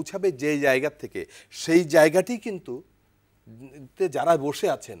কাছে পৌঁছাবে যে জায়গা থেকে, সেই জায়গাটি কিন্তু যারা বসে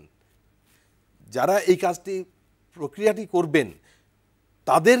আছেন, যারা এই কাজটি প্রক্রিয়াটি করবেন,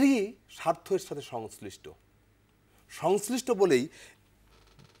 তাদেরই স্বার্থের সাথে সংশ্লিষ্ট বলেই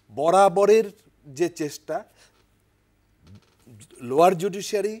বরাবরের যে চেষ্টা লোয়ার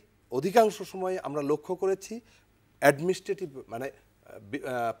জুডিশিয়ারি অধিকাংশ সময় আমরা লক্ষ্য করেছি অ্যাডমিনিস্ট্রেটিভ মানে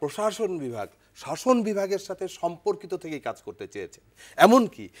প্রশাসন বিভাগ, শাসন বিভাগের সাথে সম্পর্কিত থেকেই কাজ করতে চেয়েছে।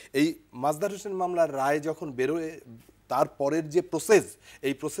 এমনকি এই মাজদার হোসেন মামলার রায় যখন বেরোয়, তারপরের যে প্রসেস,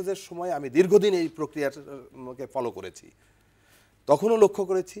 এই প্রসেসের সময় আমি দীর্ঘদিন এই প্রক্রিয়াকে ফলো করেছি, তখনও লক্ষ্য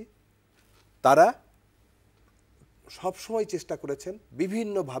করেছি তারা সবসময় চেষ্টা করেছেন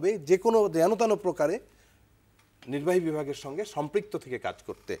বিভিন্নভাবে যে কোনো যেনতেন প্রকারে নির্বাহী বিভাগের সঙ্গে সম্পৃক্ত থেকে কাজ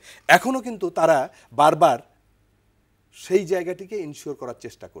করতে। এখনও কিন্তু তারা বারবার সেই জায়গাটিকে ইনশিওর করার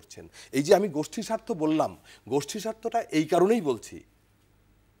চেষ্টা করছেন। এই যে আমি গোষ্ঠী স্বার্থ বললাম, গোষ্ঠী স্বার্থটা এই কারণেই বলছি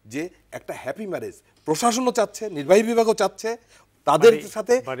যে একটা হ্যাপি ম্যারেজ প্রশাসনও চাচ্ছে, নির্বাহী বিভাগও চাচ্ছে, তাদের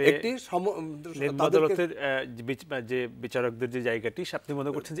সাথে একটি আদালতের যে বিচারকদের যে জায়গাটি আপনি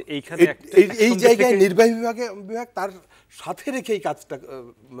মনে করছেন যে এইখানে এই জায়গায় নির্বাহী বিভাগ তার সাথে রেখে এই কাজটা,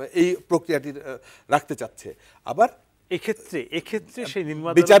 এই প্রক্রিয়াটি রাখতে চাচ্ছে। আবার এক্ষেত্রে সেই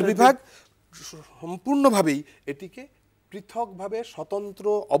বিচার বিভাগ সম্পূর্ণভাবেই এটিকে পৃথকভাবে স্বতন্ত্র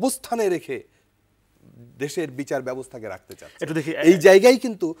অবস্থানে রেখে দেশের বিচার ব্যবস্থাকে রাখতে চাচ্ছে। এই জায়গায়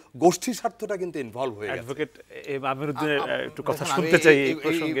কিন্তু গোষ্ঠী স্বার্থটা কিন্তু ইনভলভ হয়ে গেছে। অ্যাডভোকেট এম আমিনউদ্দিনের একটু কথা শুনতে চাই এই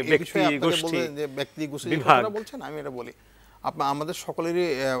প্রসঙ্গে। ব্যক্তি গোষ্ঠী কথাটা বলছেন, আমি এটা বলি, আমাদের সকলেরই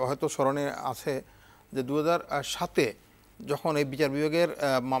হয়তো স্মরণে আছে যে 2007-এ যখন এই বিচার বিভাগের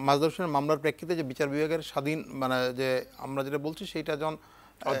মাজদার হোসেনের মামলার প্রেক্ষিতে যে বিচার বিভাগের স্বাধীন মানে যে আমরা যেটা বলছি সেইটা যখন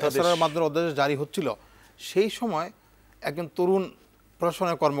মাধ্যমে অধ্যাদেশ জারি হচ্ছিল, সেই সময় একজন তরুণ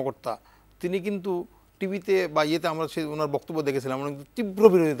প্রশাসনের কর্মকর্তা তিনি কিন্তু টিভিতে বা ইয়েতে আমরা সেই ওনার বক্তব্য দেখেছিলাম, উনি কিন্তু তীব্র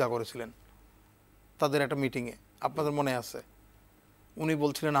বিরোধিতা করেছিলেন তাদের একটা মিটিংয়ে, আপনাদের মনে আছে? উনি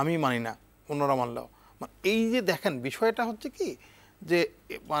বলছিলেন আমি মানি না, অন্যরা মানলেও। মানে এই যে দেখেন বিষয়টা হচ্ছে কি যে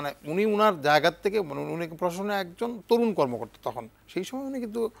মানে উনি ওনার জায়গার থেকে উনি প্রশাসনে একজন তরুণ কর্মকর্তা, তখন সেই সময় উনি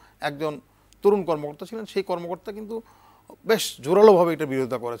কিন্তু একজন তরুণ কর্মকর্তা ছিলেন, সেই কর্মকর্তা কিন্তু বেশ জোরালোভাবে এটা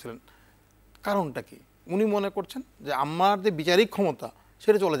বিরোধিতা করেছিলেন। কারণটা কি? উনি মনে করছেন যে আমার যে বিচারিক ক্ষমতা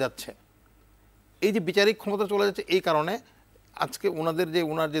সেটা চলে যাচ্ছে, এই যে বিচারিক ক্ষমতা চলে যাচ্ছে, এই কারণে আজকে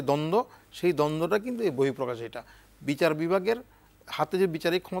ওনার যে দ্বন্দ্ব, সেই দ্বন্দ্বটা কিন্তু এই বহিঃপ্রকাশ। এটা বিচার বিভাগের হাতে যে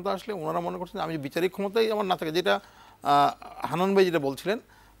বিচারিক ক্ষমতা আসলে ওনারা মনে করছেন আমি যে বিচারিক ক্ষমতাই আমার না থাকে, যেটা হানান ভাই যেটা বলছিলেন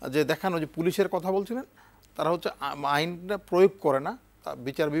যে দেখানো যে পুলিশের কথা বলছিলেন, তারা হচ্ছে আইনটা প্রয়োগ করে না,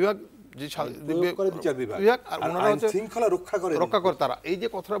 বিচার বিভাগ যে বিভাগ আর ওনারা হচ্ছে শৃঙ্খলা রক্ষা করে তারা। এই যে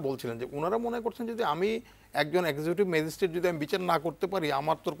কথাটা বলছিলেন যে ওনারা মনে করছেন যদি আমি একজন এক্সিকিউটিভ ম্যাজিস্ট্রেট যদি আমি বিচার না করতে পারি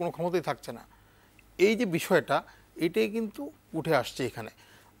আমার তোর কোনো ক্ষমতাই থাকছে না। এই যে বিষয়টা এটাই কিন্তু উঠে আসছে এখানে।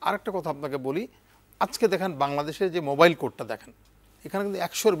 আরেকটা কথা আপনাকে বলি, আজকে দেখেন বাংলাদেশের যে মোবাইল কোডটা দেখেন, এখানে কিন্তু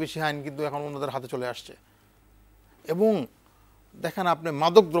 100-র বেশি আইন কিন্তু এখন ওনাদের হাতে চলে আসছে। এবং দেখেন আপনি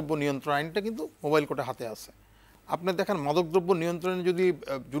মাদকদ্রব্য নিয়ন্ত্রণ আইনটা কিন্তু মোবাইল কোডে হাতে আছে। আপনি দেখেন মাদকদ্রব্য নিয়ন্ত্রণে যদি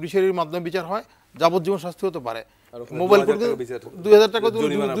জুডিশিয়ারির মাধ্যমে বিচার হয় যাবজ্জীবন শাস্তি হতে পারে। মোবাইল কোড 2000 টাকা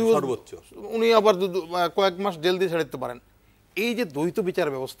সর্বোচ্চ, উনি আবার কয়েক মাস জেল দিয়ে ছেড়ে দিতে পারেন। এই যে দ্বৈত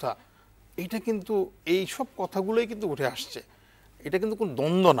বিচার ব্যবস্থা, এটা কিন্তু এই সব কথাগুলোই কিন্তু উঠে আসছে। এটা কিন্তু কোনো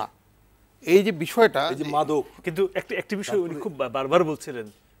দ্বন্দ্ব না। এই যে বিষয়টা, এই যে মাদক, কিন্তু একটি বিষয় উনি খুব বারবার বলছিলেন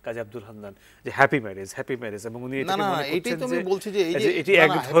কাজী আব্দুল হান্নান, যে হ্যাপি ম্যারেজ, এবং উনি না না এইটাই তো আমি বলছি যে এই যে এটি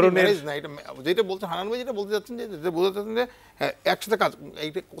এক ধরনের না, এটা যেটা বলছে হান্নান ভাই যেটা বলতে যাচ্ছেন, যেটা বোঝাতে চাচ্ছেন যে একসাথে কাজ,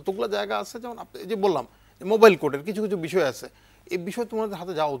 এইটা কতগুলো জায়গা আছে, যেমন আপনি যে বললাম মোবাইল কোডের কিছু কিছু বিষয় আছে, এই বিষয় তোমাদের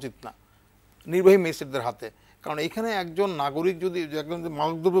হাতে যাওয়া উচিত না, নির্বাহী ম্যাজিস্ট্রেটদের হাতে। কারণ এখানে একজন নাগরিক যদি একজন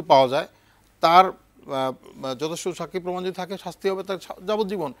মাদকদ্রব্য পাওয়া যায়, তার যথেষ্ট সাক্ষী প্রমাণ যদি থাকে শাস্তি হবে তার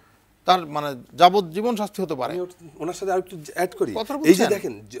যাবজ্জীবন, তার মানে যাবজ্জীবন শাস্তি হতে পারে। ওনার সাথে আরেকটু অ্যাড করি, এই যে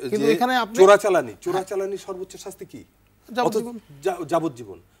দেখেন কিন্তু এখানে চোরাচালানি সর্বোচ্চ শাস্তি কি?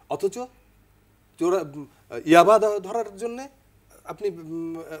 যাবজ্জীবন। অথচ ইয়াবা ধরার জন্য আপনি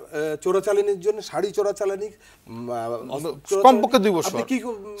চোরাচালানির জন্য, শাড়ি চোরাচালানি কমপক্ষে 2 বছর, আপনি কি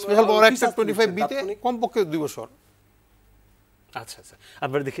স্পেশাল পাওয়ার অ্যাক্ট 25B তে কমপক্ষে 2 বছর। আচ্ছা আচ্ছা,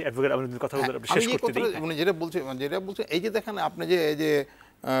 আমরা দেখি অ্যাডভোকেট আমাদের কথা বলে শেষ করতে দিই। মানে যেটা বলছে এই যে দেখেন আপনি যে এই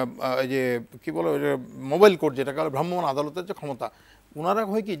যে কি বলে মোবাইল কোড, যেটা বলে ভ্রাম্যমাণ আদালতের যে ক্ষমতা, ওনারা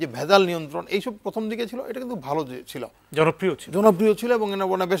হয় কি যে ভেজাল নিয়ন্ত্রণ এইসব প্রথম দিকে ছিল, এটা কিন্তু ভালো ছিল, জনপ্রিয় ছিল এবং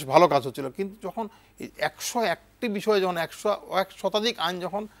এটা বেশ ভালো কাজ হচ্ছিল। কিন্তু যখন 101টি বিষয়ে যখন 101 শতাধিক আইন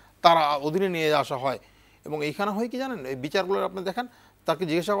যখন তার অধীনে নিয়ে আসা হয়, এবং এইখানে হয় কি জানেন, এই বিচারগুলো আপনি দেখেন, তাকে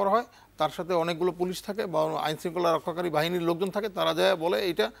জিজ্ঞাসা করা হয়, তার সাথে অনেকগুলো পুলিশ থাকে বা আইন শৃঙ্খলা রক্ষাকারী বাহিনীর লোকজন থাকে, তারা যায় বলে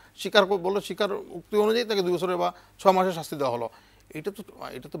এইটা স্বীকার উক্তি অনুযায়ী তাকে 2 বছরের বা 6 মাসের শাস্তি দেওয়া হলো। এটা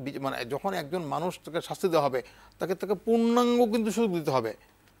তো মানে যখন একজন মানুষ তাকে শাস্তি দেওয়া হবে, তাকে পূর্ণাঙ্গ কিন্তু সুযোগ দিতে হবে,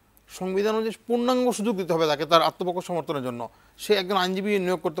 সংবিধান অনুযায়ী পূর্ণাঙ্গ সুযোগ দিতে হবে তাকে তার আত্মপক্ষ সমর্থনের জন্য। সে একজন আইনজীবী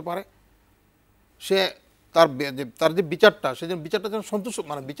নিয়োগ করতে পারে, সে তার যে বিচারটা, সে যেন বিচারটা যেন সন্তুষ্ট,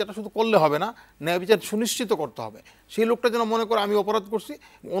 মানে বিচারটা শুধু করলে হবে না, ন্যায় বিচার সুনিশ্চিত করতে হবে। সেই লোকটা যেন মনে করে আমি অপরাধ করছি,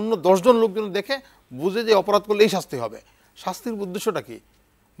 অন্য 10 জন লোক যেন দেখে বুঝে যে অপরাধ করলে এই শাস্তি হবে। শাস্তির উদ্দেশ্যটা কি?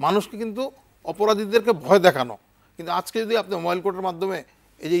 মানুষকে কিন্তু অপরাধীদেরকে ভয় দেখানো। কিন্তু আজকে যদি আপনি মোবাইল কোর্টের মাধ্যমে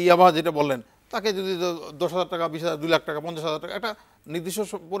এই যে ইয়াবা যেটা বললেন, তাকে যদি 10,000 টাকা, 20,000, 2 লাখ টাকা, 50,000 টাকা একটা নির্দিষ্ট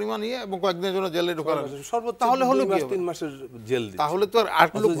পরিমাণ নিয়ে এবং কয়েকদিনের জন্য জেলে ঢোকালেন, তাহলে হলো 3 মাসের জেল, তাহলে তো আর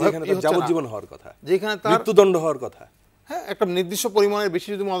যাবজ্জীবন হওয়ার কথা, যেখানে তার মৃত্যুদণ্ড হওয়ার কথা। হ্যাঁ, একটা নির্দিষ্ট পরিমাণের বেশি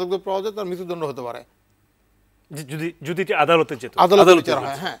যদি মাদকদ্রব্য পাওয়া যায়, তার মৃত্যুদণ্ড হতে পারে, যদি আদালতে যেত, আদালতে বিচার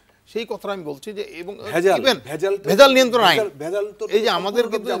হয়। হ্যাঁ, সেই কথাটা আমি বলছি যে, এবং ভেজাল নিয়ন্ত্রণ আইন, এই যে আমাদের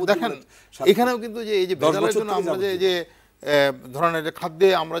কিন্তু দেখেন এখানেও কিন্তু যে এই যে ভেজালের জন্য আমরা যে ধরনের যে খাদ্যে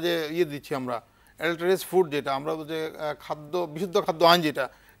আমরা যে দিচ্ছি, আমরা অ্যাডাল্টারিয়াস ফুড, যেটা আমরা যে খাদ্য, বিশুদ্ধ খাদ্য আইন যেটা,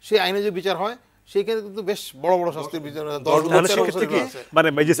 সেই আইনে যে বিচার হয়, সেইখানে কিন্তু বেশ বড় বড় শাস্তির বিচার, 10 বছর মানে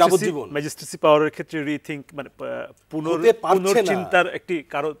ম্যাজিস্ট্রেসি পাওয়ারের ক্ষেত্রে রিথিংক, মানে পুনর্চিন্তার একটি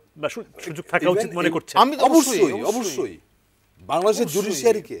কারণ বা সুযোগ থাকা উচিত মনে করছে। আমি অবশ্যই বাংলাদেশের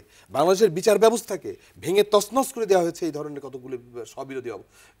জুডিশিয়ারিকে, বাংলাদেশের বিচার ব্যবস্থাকে ভেঙে তছনছ করে দেওয়া হয়েছে এই ধরনের কতগুলো স্ববিরোধী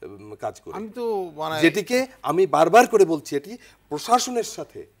কাজ করে। আমি তো মানে যেটিকে আমি বারবার করে বলছি, এটি প্রশাসনের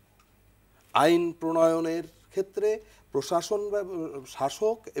সাথে আইন প্রণয়নের ক্ষেত্রে প্রশাসন,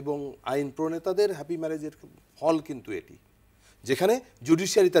 শাসক এবং আইন প্রণেতাদের হ্যাপি ম্যারেজের ফল কিন্তু এটি, যেখানে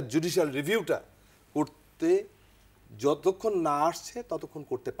জুডিশিয়ারি তার জুডিশিয়াল রিভিউটা করতে যতক্ষণ না আসছে ততক্ষণ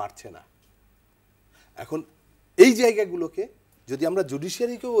করতে পারছে না। এখন এই জায়গাগুলোকে যদি আমরা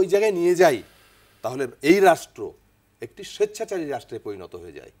জুডিশিয়ারিকেও ওই জায়গায় নিয়ে যাই, তাহলে এই রাষ্ট্র একটি স্বেচ্ছাচারী রাষ্ট্রে পরিণত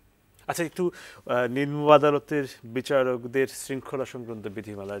হয়ে যায়। আচ্ছা, একটু নিম্ন আদালতের বিচারকদের শৃঙ্খলা সংক্রান্ত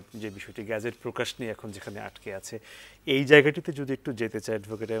বিধিমালা যে বিষয়টি, গ্যাজেট প্রকাশ নিয়ে এখন যেখানে আটকে আছে, এই জায়গাটিতে যদি একটু যেতে চাই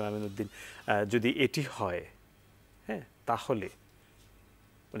অ্যাডভোকেট আমিনুদ্দিন, যদি এটি হয়, হ্যাঁ, তাহলে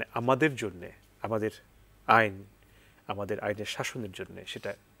মানে আমাদের জন্যে, আমাদের আইনের শাসনের জন্য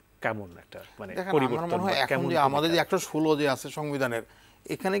সেটা কেমন একটা মানে পরিবর্তন হয়? এখন যে আমাদের যে 116 যে আছে সংবিধানের,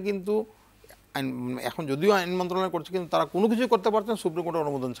 এখানে কিন্তু এখন যদিও আইন মন্ত্রণালয় করছে, কিন্তু তারা কোনো কিছু করতে পারছেন সুপ্রিম কোর্টের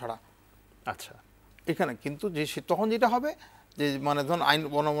অনুমোদন ছাড়া। আচ্ছা, এখানে কিন্তু যে তখন যেটা হবে যে মানে ধরুন আইন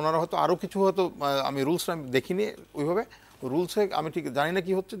ওনারা হয়তো আরও কিছু হয়তো, আমি রুলসটা আমি দেখিনি ওইভাবে, রুলসে আমি ঠিক জানি না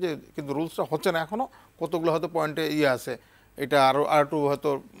কি হচ্ছে, যে কিন্তু রুলসটা হচ্ছে না এখনও, কতগুলো হয়তো পয়েন্টে আছে এটা আরও একটু হয়তো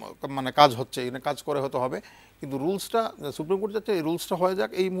মানে কাজ হচ্ছে, এখানে কাজ করে হয়তো হবে, কিন্তু রুলসটা সুপ্রিম কোর্ট যাচ্ছে এই রুলসটা হয়ে যাক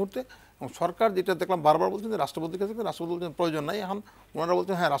এই মুহূর্তে। এবং সরকার যেটা দেখলাম বারবার বলছেন যে রাষ্ট্রপতির কাছে, রাষ্ট্রপতি বলছেন প্রয়োজন নাই। এখন ওনারা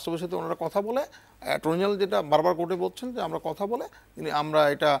বলছেন হ্যাঁ রাষ্ট্রপতির সাথে ওনারা কথা বলে, অ্যাটর্নি জেনারেল যেটা বারবার কোর্টে বলছেন যে আমরা কথা বলে আমরা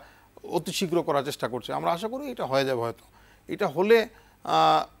এটা অতি শীঘ্র করার চেষ্টা করছি। আমরা আশা করি এটা হয়ে যাবে হয়তো। এটা হলে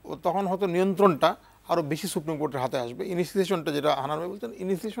তখন হয়তো নিয়ন্ত্রণটা আরও বেশি সুপ্রিম কোর্টের হাতে আসবে। ইনিশিয়েশনটা যেটা হানান ভাই বলছেন,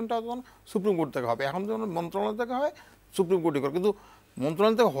 ইনিশিয়েশনটা তখন সুপ্রিম কোর্ট থেকে হবে। এখন যেমন মন্ত্রণালয় থেকে হয় সুপ্রিম কোর্টই করে, কিন্তু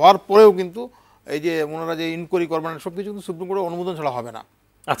মন্ত্রণালয় থেকে হওয়ার পরেও কিন্তু এই যে ওনারা যে ইনকোয়ারি করবেন সব কিছু কিন্তু সুপ্রিম কোর্টের অনুমোদন ছাড়া হবে না।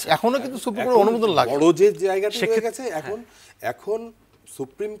 আচ্ছা, এখনো কিন্তু সুপ্রিম কোর্টের অনুমোদন লাগে। বড় যে জায়গাটা হয়ে গেছে এখন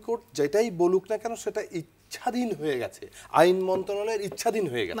সুপ্রিম কোর্ট যেটাই বলুক না কেন সেটা ইচ্ছাধীন হয়ে গেছে, আইন মন্ত্রণালয়ের ইচ্ছাধীন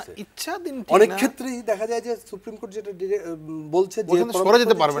হয়ে গেছে। ইচ্ছাধীন অনেক ক্ষেত্রেই দেখা যায় যে সুপ্রিম কোর্ট যেটা বলছে যে সরে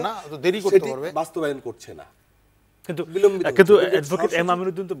যেতে পারবে না, দেরি করতে পারবে, বাস্তবায়ন করছে না। কিন্তু অ্যাডভোকেট এম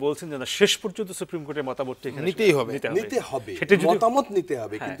আমিনুদ্দিন তো বলছেন যে না, শেষ পর্যন্ত সুপ্রিম কোর্টের মতামতটি নিতেই হবে, মতামত নিতে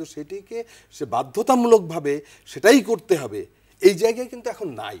হবে, কিন্তু সেটিকে সে বাধ্যতামূলকভাবে সেটাই করতে হবে এই জায়গায় কিন্তু এখন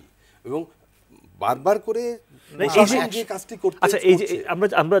নাই। এবং বারবার করে যে কাজটি করতে, আচ্ছা এই যে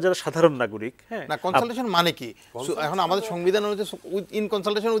আমরা যারা সাধারণ নাগরিক, হ্যাঁ না কনসালটেশন মানে কি? এখন আমাদের সংবিধান হচ্ছে in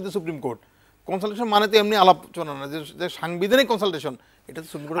consultation with the supreme court. Consultation মানে তো এমনি আলোচনা না, যে সাংবিধানিক কনসালটেশন, এটা তো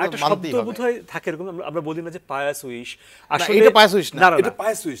সুপ্রিম কোর্টের মানতেই হবে। বোধহয় থাকে এরকম, আমরা বলি না যে পায়াস উইশ, আসলে এটা পায়াস উইশ না, এটা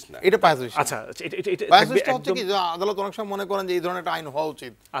পায়াস উইশ না, এটা পায়াস উইশ। আচ্ছা এটা পায়াস উইশটা হচ্ছে কি, আদালত অনেক সময় মনে করেন যে এই ধরনের একটা আইন হওয়া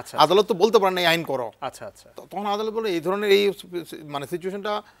উচিত, আদালত তো বলতে পারেন এই আইন করো, আচ্ছা আচ্ছা, তখন আদালত বলে এই ধরনের এই মানে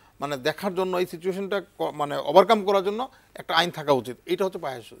সিচুয়েশনটা মানে দেখার জন্য, এই সিচুয়েশনটা মানে ওভারকাম করার জন্য একটা আইন থাকা উচিত। এটা হচ্ছে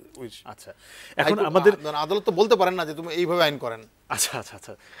পায়াস উইশ। আচ্ছা, এখন আমাদের আদালত তো বলতে পারেন না যে তুমি এইভাবে আইন করেন। আচ্ছা আচ্ছা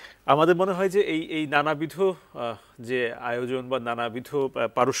আচ্ছা, আমাদের মনে হয় যে এই নানাবিধ যে আয়োজন বা নানাবিধ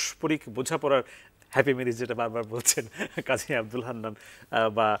পারস্পরিক বোঝাপড়ার হ্যাপি ম্যারেজ যেটা বারবার বলছেন কাজী আব্দুল হান্নান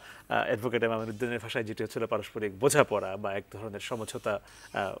বা অ্যাডভোকেট এম আমিনুদ্দিনের ভাষায়, যেটি হচ্ছিল পারস্পরিক বোঝাপড়া বা এক ধরনের সমঝোতা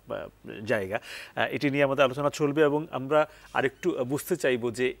জায়গা, এটি নিয়ে আমাদের আলোচনা চলবে। এবং আমরা আরেকটু বুঝতে চাইব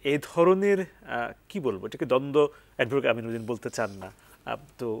যে এই ধরনের কি বলবো, এটাকে দ্বন্দ্ব অ্যাডভোকেট আমিনুদ্দিন বলতে চান না,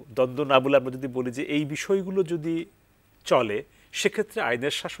 তো দ্বন্দ্ব না বলে আমরা যদি বলি যে এই বিষয়গুলো যদি চলে সেক্ষেত্রে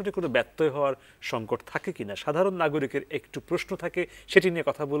আইনের শাসনে কোনো ব্যত্যয় হওয়ার সংকট থাকে কিনা, সাধারণ নাগরিকের একটু প্রশ্ন থাকে, সেটি নিয়ে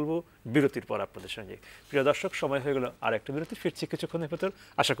কথা বলবো বিরতির পর আপনাদের সঙ্গে। প্রিয় দর্শক, সময় হয়ে গেল আর একটা বিরতি, ফিরছি কিছুক্ষণের ভেতর,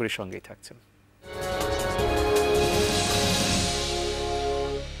 আশা করি সঙ্গেই থাকছেন।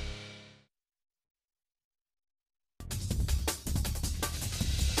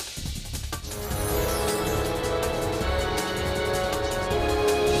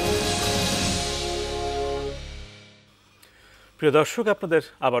 প্রিয় দর্শক, আপনাদের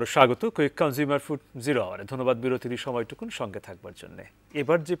আবারও স্বাগত কুইক কনজিউমার ফুড 0 আওয়ারে। ধন্যবাদ বিরতির সময়টুকুন সঙ্গে থাকবার জন্য।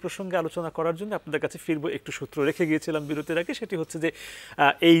 এবার যে প্রসঙ্গে আলোচনা করার জন্য আপনাদের কাছে ফিরবো, একটু সূত্র রেখে গিয়েছিলাম বিরতির আগে, সেটি হচ্ছে যে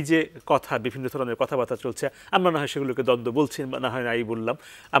এই যে কথা, বিভিন্ন ধরনের কথাবার্তা চলছে, আমরা না হয় সেগুলোকে দ্বন্দ্ব বলছি, না হয় নাই বললাম,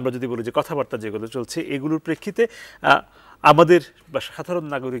 আমরা যদি বলি যে কথাবার্তা যেগুলো চলছে এগুলোর প্রেক্ষিতে আমাদের বা সাধারণ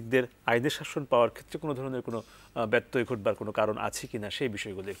নাগরিকদের আইনের শাসন পাওয়ার ক্ষেত্রে কোনো ধরনের কোনো ব্যত্যয় ঘটবার কোনো কারণ আছে কিনা, সেই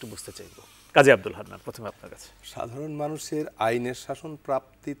বিষয়গুলো একটু বুঝতে চাইব। কাজী আব্দুল হান্নান, প্রথমে আপনার কাছে। সাধারণ মানুষের আইনের শাসন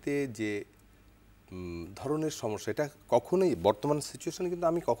প্রাপ্তিতে যে ধরনের সমস্যা, এটা কখনোই বর্তমান সিচুয়েশনে কিন্তু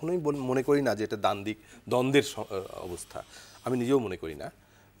আমি কখনোই মনে করি না যে এটা দ্বন্দ্বের অবস্থা, আমি নিজেও মনে করি না।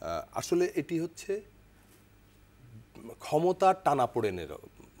 আসলে এটি হচ্ছে ক্ষমতার টানাপোড়েনের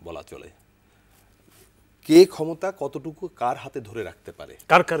বলা চলে। কে ক্ষমতা কতটুকু কার হাতে ধরে রাখতে পারে,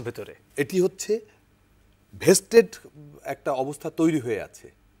 কার ভেতরে, এটি হচ্ছে ভেস্টেড একটা অবস্থা তৈরি হয়ে আছে।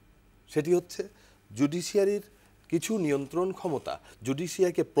 সেটি হচ্ছে জুডিশিয়ারির কিছু নিয়ন্ত্রণ ক্ষমতা,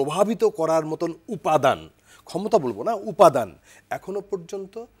 জুডিশিয়ারিকে প্রভাবিত করার মতন উপাদান, ক্ষমতা বলবো না, উপাদান এখনো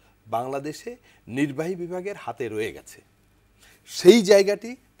পর্যন্ত বাংলাদেশে নির্বাহী বিভাগের হাতে রয়ে গেছে। সেই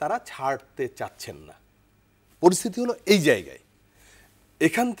জায়গাটি তারা ছাড়তে চাচ্ছেন না। পরিস্থিতি হলো এই জায়গায়।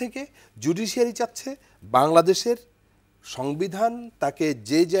 এখান থেকে জুডিশিয়ারি চাচ্ছে বাংলাদেশের সংবিধান তাকে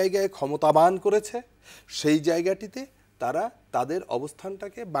যে জায়গায় ক্ষমতাবান করেছে সেই জায়গাটিতে তারা তাদের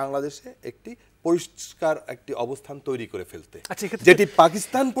অবস্থানটাকে বাংলাদেশে একটি পরিষ্কার একটি অবস্থান তৈরি করে ফেলতে, যেটি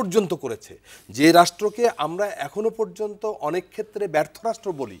পাকিস্তান পর্যন্ত করেছে। যে রাষ্ট্রকে আমরা এখনো পর্যন্ত অনেক ক্ষেত্রে ব্যর্থ রাষ্ট্র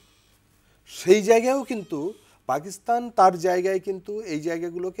বলি, সেই জায়গায়ও কিন্তু পাকিস্তান তার জায়গায় কিন্তু এই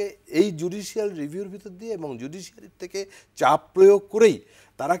জায়গাগুলোকে এই জুডিশিয়াল রিভিউর ভিতর দিয়ে এবং জুডিশিয়ারির থেকে চাপ প্রয়োগ করেই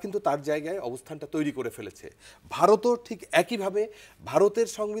তারা কিন্তু তার জায়গায় অবস্থানটা তৈরি করে ফেলেছে। ভারতও ঠিক একইভাবে, ভারতের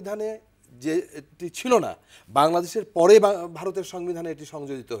সংবিধানে যেটি ছিল না, বাংলাদেশের পরে ভারতের সংবিধানে এটি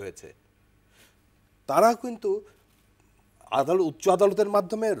সংযোজিত হয়েছে। তারা কিন্তু উচ্চ আদালতের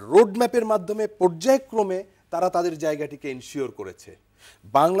মাধ্যমে, রোড ম্যাপের মাধ্যমে পর্যায়ক্রমে তারা তাদের জায়গাটিকে ইনশিওর করেছে।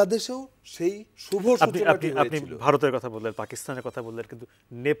 বাংলাদেশেও সেই শুভ সূচনাটি হয়েছিল। ভারতের কথা বললেন, পাকিস্তানের কথা বললেন, কিন্তু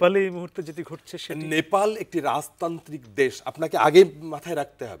নেপালে এই মুহূর্তে যেটি ঘটছে সেটি। নেপাল একটি রাজতান্ত্রিক দেশ, আপনাকে আগে মাথায়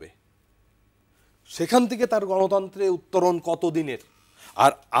রাখতে হবে। সেখান থেকে তার গণতন্ত্রে উত্তরণ কত দিনের।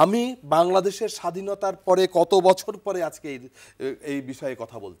 আর আমি বাংলাদেশের স্বাধীনতার পরে কত বছর পরে আজকে এই বিষয়ে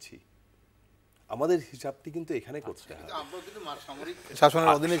কথা বলছি। আমাদের হিসাবটি কিন্তু এখানে করতে হবে।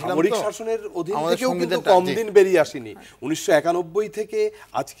 সামরিক শাসনের অধীনে থেকেও কিন্তু কম দিন বেরিয়ে আসেনি। 1991 থেকে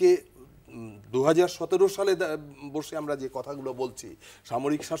আজকে 2017 সালে বসে আমরা যে কথাগুলো বলছি,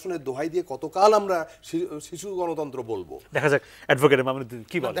 সামরিক শাসনের দোহাই দিয়ে কতকাল আমরা শিশু গণতন্ত্র বলবো। দেখা যাক অ্যাডভোকেট মামুনুদ্দিন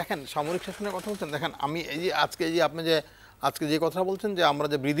কি বলেন। দেখেন, সামরিক শাসনের কথা বলছেন, দেখেন আমি এই যে আজকে এই যে আপনি যে আজকে যে কথা বলছেন যে আমরা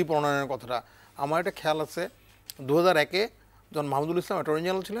যে বিধি প্রণয়নের কথাটা, আমার একটা খেয়াল আছে 2001-এ যখন মাহমুদুল ইসলাম অ্যাটর্নি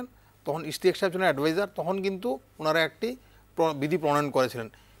জেনারেল ছিলেন, তখন ইশতিয়াক সাহেব ছিলেন অ্যাডভাইজার, তখন কিন্তু ওনারা একটি বিধি প্রণয়ন করেছিলেন।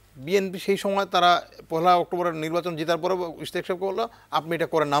 বিএনপি সেই সময় তারা 1 অক্টোবরের নির্বাচন জেতার পরে ইশতিয়াক সাহেবকে বললো আপনি এটা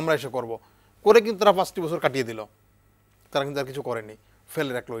করেন, আমরা এসে করবো, করে কিন্তু তারা 5টি বছর কাটিয়ে দিল। তারা কিন্তু আর কিছু করেনি,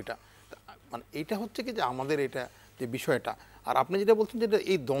 ফেলে রাখলো এটা। মানে এইটা হচ্ছে কি যে আমাদের এটা যে বিষয়টা। আর আপনি যেটা বলছেন যে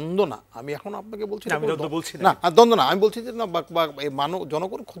এই দ্বন্দ্ব না, আমি এখন আপনাকে বলছি না দ্বন্দ্ব না, আমি বলছি যে না এই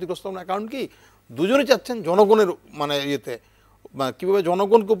জনগণ ক্ষতিগ্রস্ত না। কারণ কি দুজনেই চাচ্ছেন জনগণের মানে ইয়েতে কীভাবে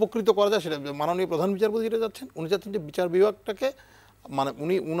জনগণকে উপকৃত করা যায় সেটা। মাননীয় প্রধান বিচারপতি যেটা চাচ্ছেন, উনি চাচ্ছেন যে বিচার বিভাগটাকে মানে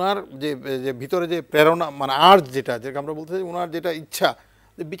উনার যে ভিতরে যে প্রেরণা মানে আর্জ যেটা আমরা বলতে চাই, উনার যেটা ইচ্ছা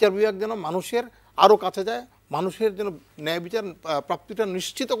যে বিচার বিভাগ যেন মানুষের আরও কাছে যায়, মানুষের যেন ন্যায় বিচার প্রাপ্তিটা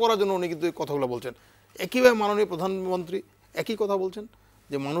নিশ্চিত করার জন্য উনি কিন্তু এই কথাগুলো বলছেন। একইভাবে মাননীয় প্রধানমন্ত্রী একই কথা বলছেন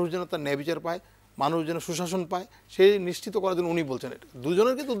যে মানুষ যেন তার ন্যায় বিচার পায়, মানুষ যেন সুশাসন পায়, সেই নিশ্চিত করার জন্য উনি বলছেন। এটা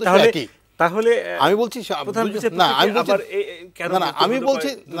দুজনের কিন্তু উদ্দেশ্য একই। তাহলে আমি বলছি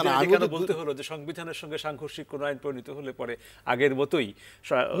বলতে হলো যে সংবিধানের সঙ্গে সাংঘর্ষিক কোন আইন প্রণীত হলে পরে আগের মতোই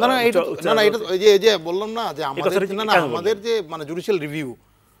যে বললাম না যে আমাদের যে মানে জুডিশিয়াল রিভিউ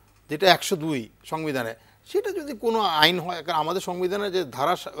যেটা 102 সংবিধানে, সেটা যদি কোনো আইন হয়, কারণ আমাদের সংবিধানে যে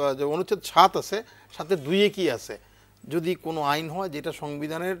ধারা যে অনুচ্ছেদ 7 আছে, 7-এর 2-এ কি আছে, যদি কোনো আইন হয় যেটা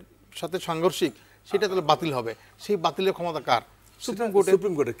সংবিধানের সাথে সাংঘর্ষিক, সেটা তাহলে বাতিল হবে। সেই বাতিলের ক্ষমতা কার? সুপ্রিম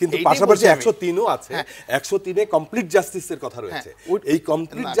কোর্টের। কিন্তু পাশাপাশি 103ও আছে। 103-এ কমপ্লিট জাস্টিসের কথা রয়েছে। এই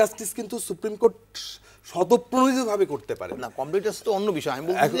কমপ্লিট জাস্টিস কিন্তু সুপ্রিম কোর্ট স্বতঃপ্রণোদিতভাবে করতে পারে না। কমপ্লিট জাস্টিস তো অন্য বিষয়। আমি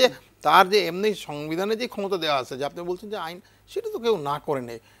বলছি যে তার যে এমনি সংবিধানে যে ক্ষমতা দেওয়া আছে, যে আপনি বলছেন যে আইন, সেটা তো কেউ না করে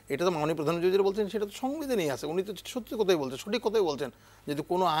নেই। এটা তো মাননীয় প্রধানমন্ত্রী যেটা বলছেন সেটা তো সংবিধানেই আছে। উনি তো সত্যি কথাই বলছেন, সঠিক কথাই বলছেন। যদি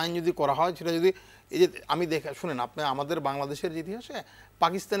কোনো আইন যদি করা হয়, সেটা যদি এই যে আমি শুনেন আপনি আমাদের বাংলাদেশের ইতিহাসে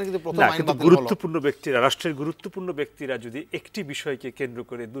পাকিস্তানে কিন্তু প্রথম আইন বাতিল হলো। গুরুত্বপূর্ণ ব্যক্তিরা, রাষ্ট্রের গুরুত্বপূর্ণ ব্যক্তিরা যদি একটি বিষয়কে কেন্দ্র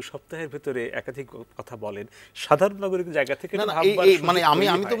করে 2 সপ্তাহের ভেতরে একাধিক কথা বলেন, সাধারণ নাগরিক জায়গা থেকে মানে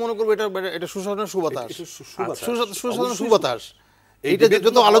আমি তো মনে করবো এটা সুশাসনের সুবাতাস, সুশাসনের সুবাতাস। এইটা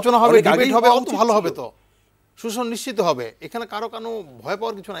যত আলোচনা হবে, ডিবেট হবে, অত ভালো হবে, তো সুশাসন নিশ্চিত হবে। এখানে কারো ভয়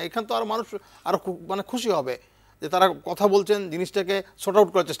পাওয়ার কিছু না। এখানে তো আর মানুষ আরো মানে খুশি হবে যে তারা কথা বলছেন, জিনিসটাকে সর্ট আউট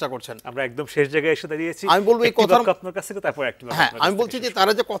করার চেষ্টা করছেন। আমরা একদম শেষ জায়গায় এসে দাঁড়িয়েছি। আমি বলবো এই কথা আপনার কাছে, তারপর একটু আমি বলছি যে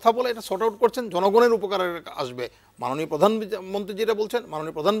তারা যে কথা বলে এটা সর্ট আউট করছেন, জনগণের উপকারে আসবে। মাননীয় প্রধানমন্ত্রী যেটা বলছেন,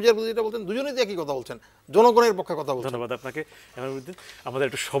 মাননীয় প্রধান বিচারপতি যেটা বলছেন, দুজনেই একই কথা বলছেন, জনগণের পক্ষে কথা বলছেন। ধন্যবাদ আপনাকে। আমাদের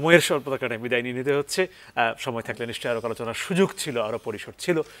একটু সময়ের স্বল্পতার কারণে বিদায় নিয়ে নিতে হচ্ছে। সময় থাকলে নিশ্চয়ই আরো আলোচনার সুযোগ ছিল, আরো পরিসর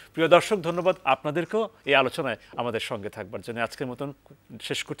ছিল। প্রিয় দর্শক, ধন্যবাদ আপনাদেরকেও এই আলোচনায় আমাদের সঙ্গে থাকবার জন্য। আজকের মতন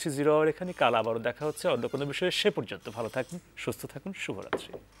শেষ করছি 0 আওয়ার এখানে। কাল আবারও দেখা হচ্ছে অন্য কোনো বিষয়ে। সে পর্যন্ত ভালো থাকুন, সুস্থ থাকুন,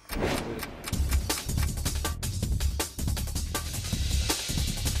 শুভরাত্রি।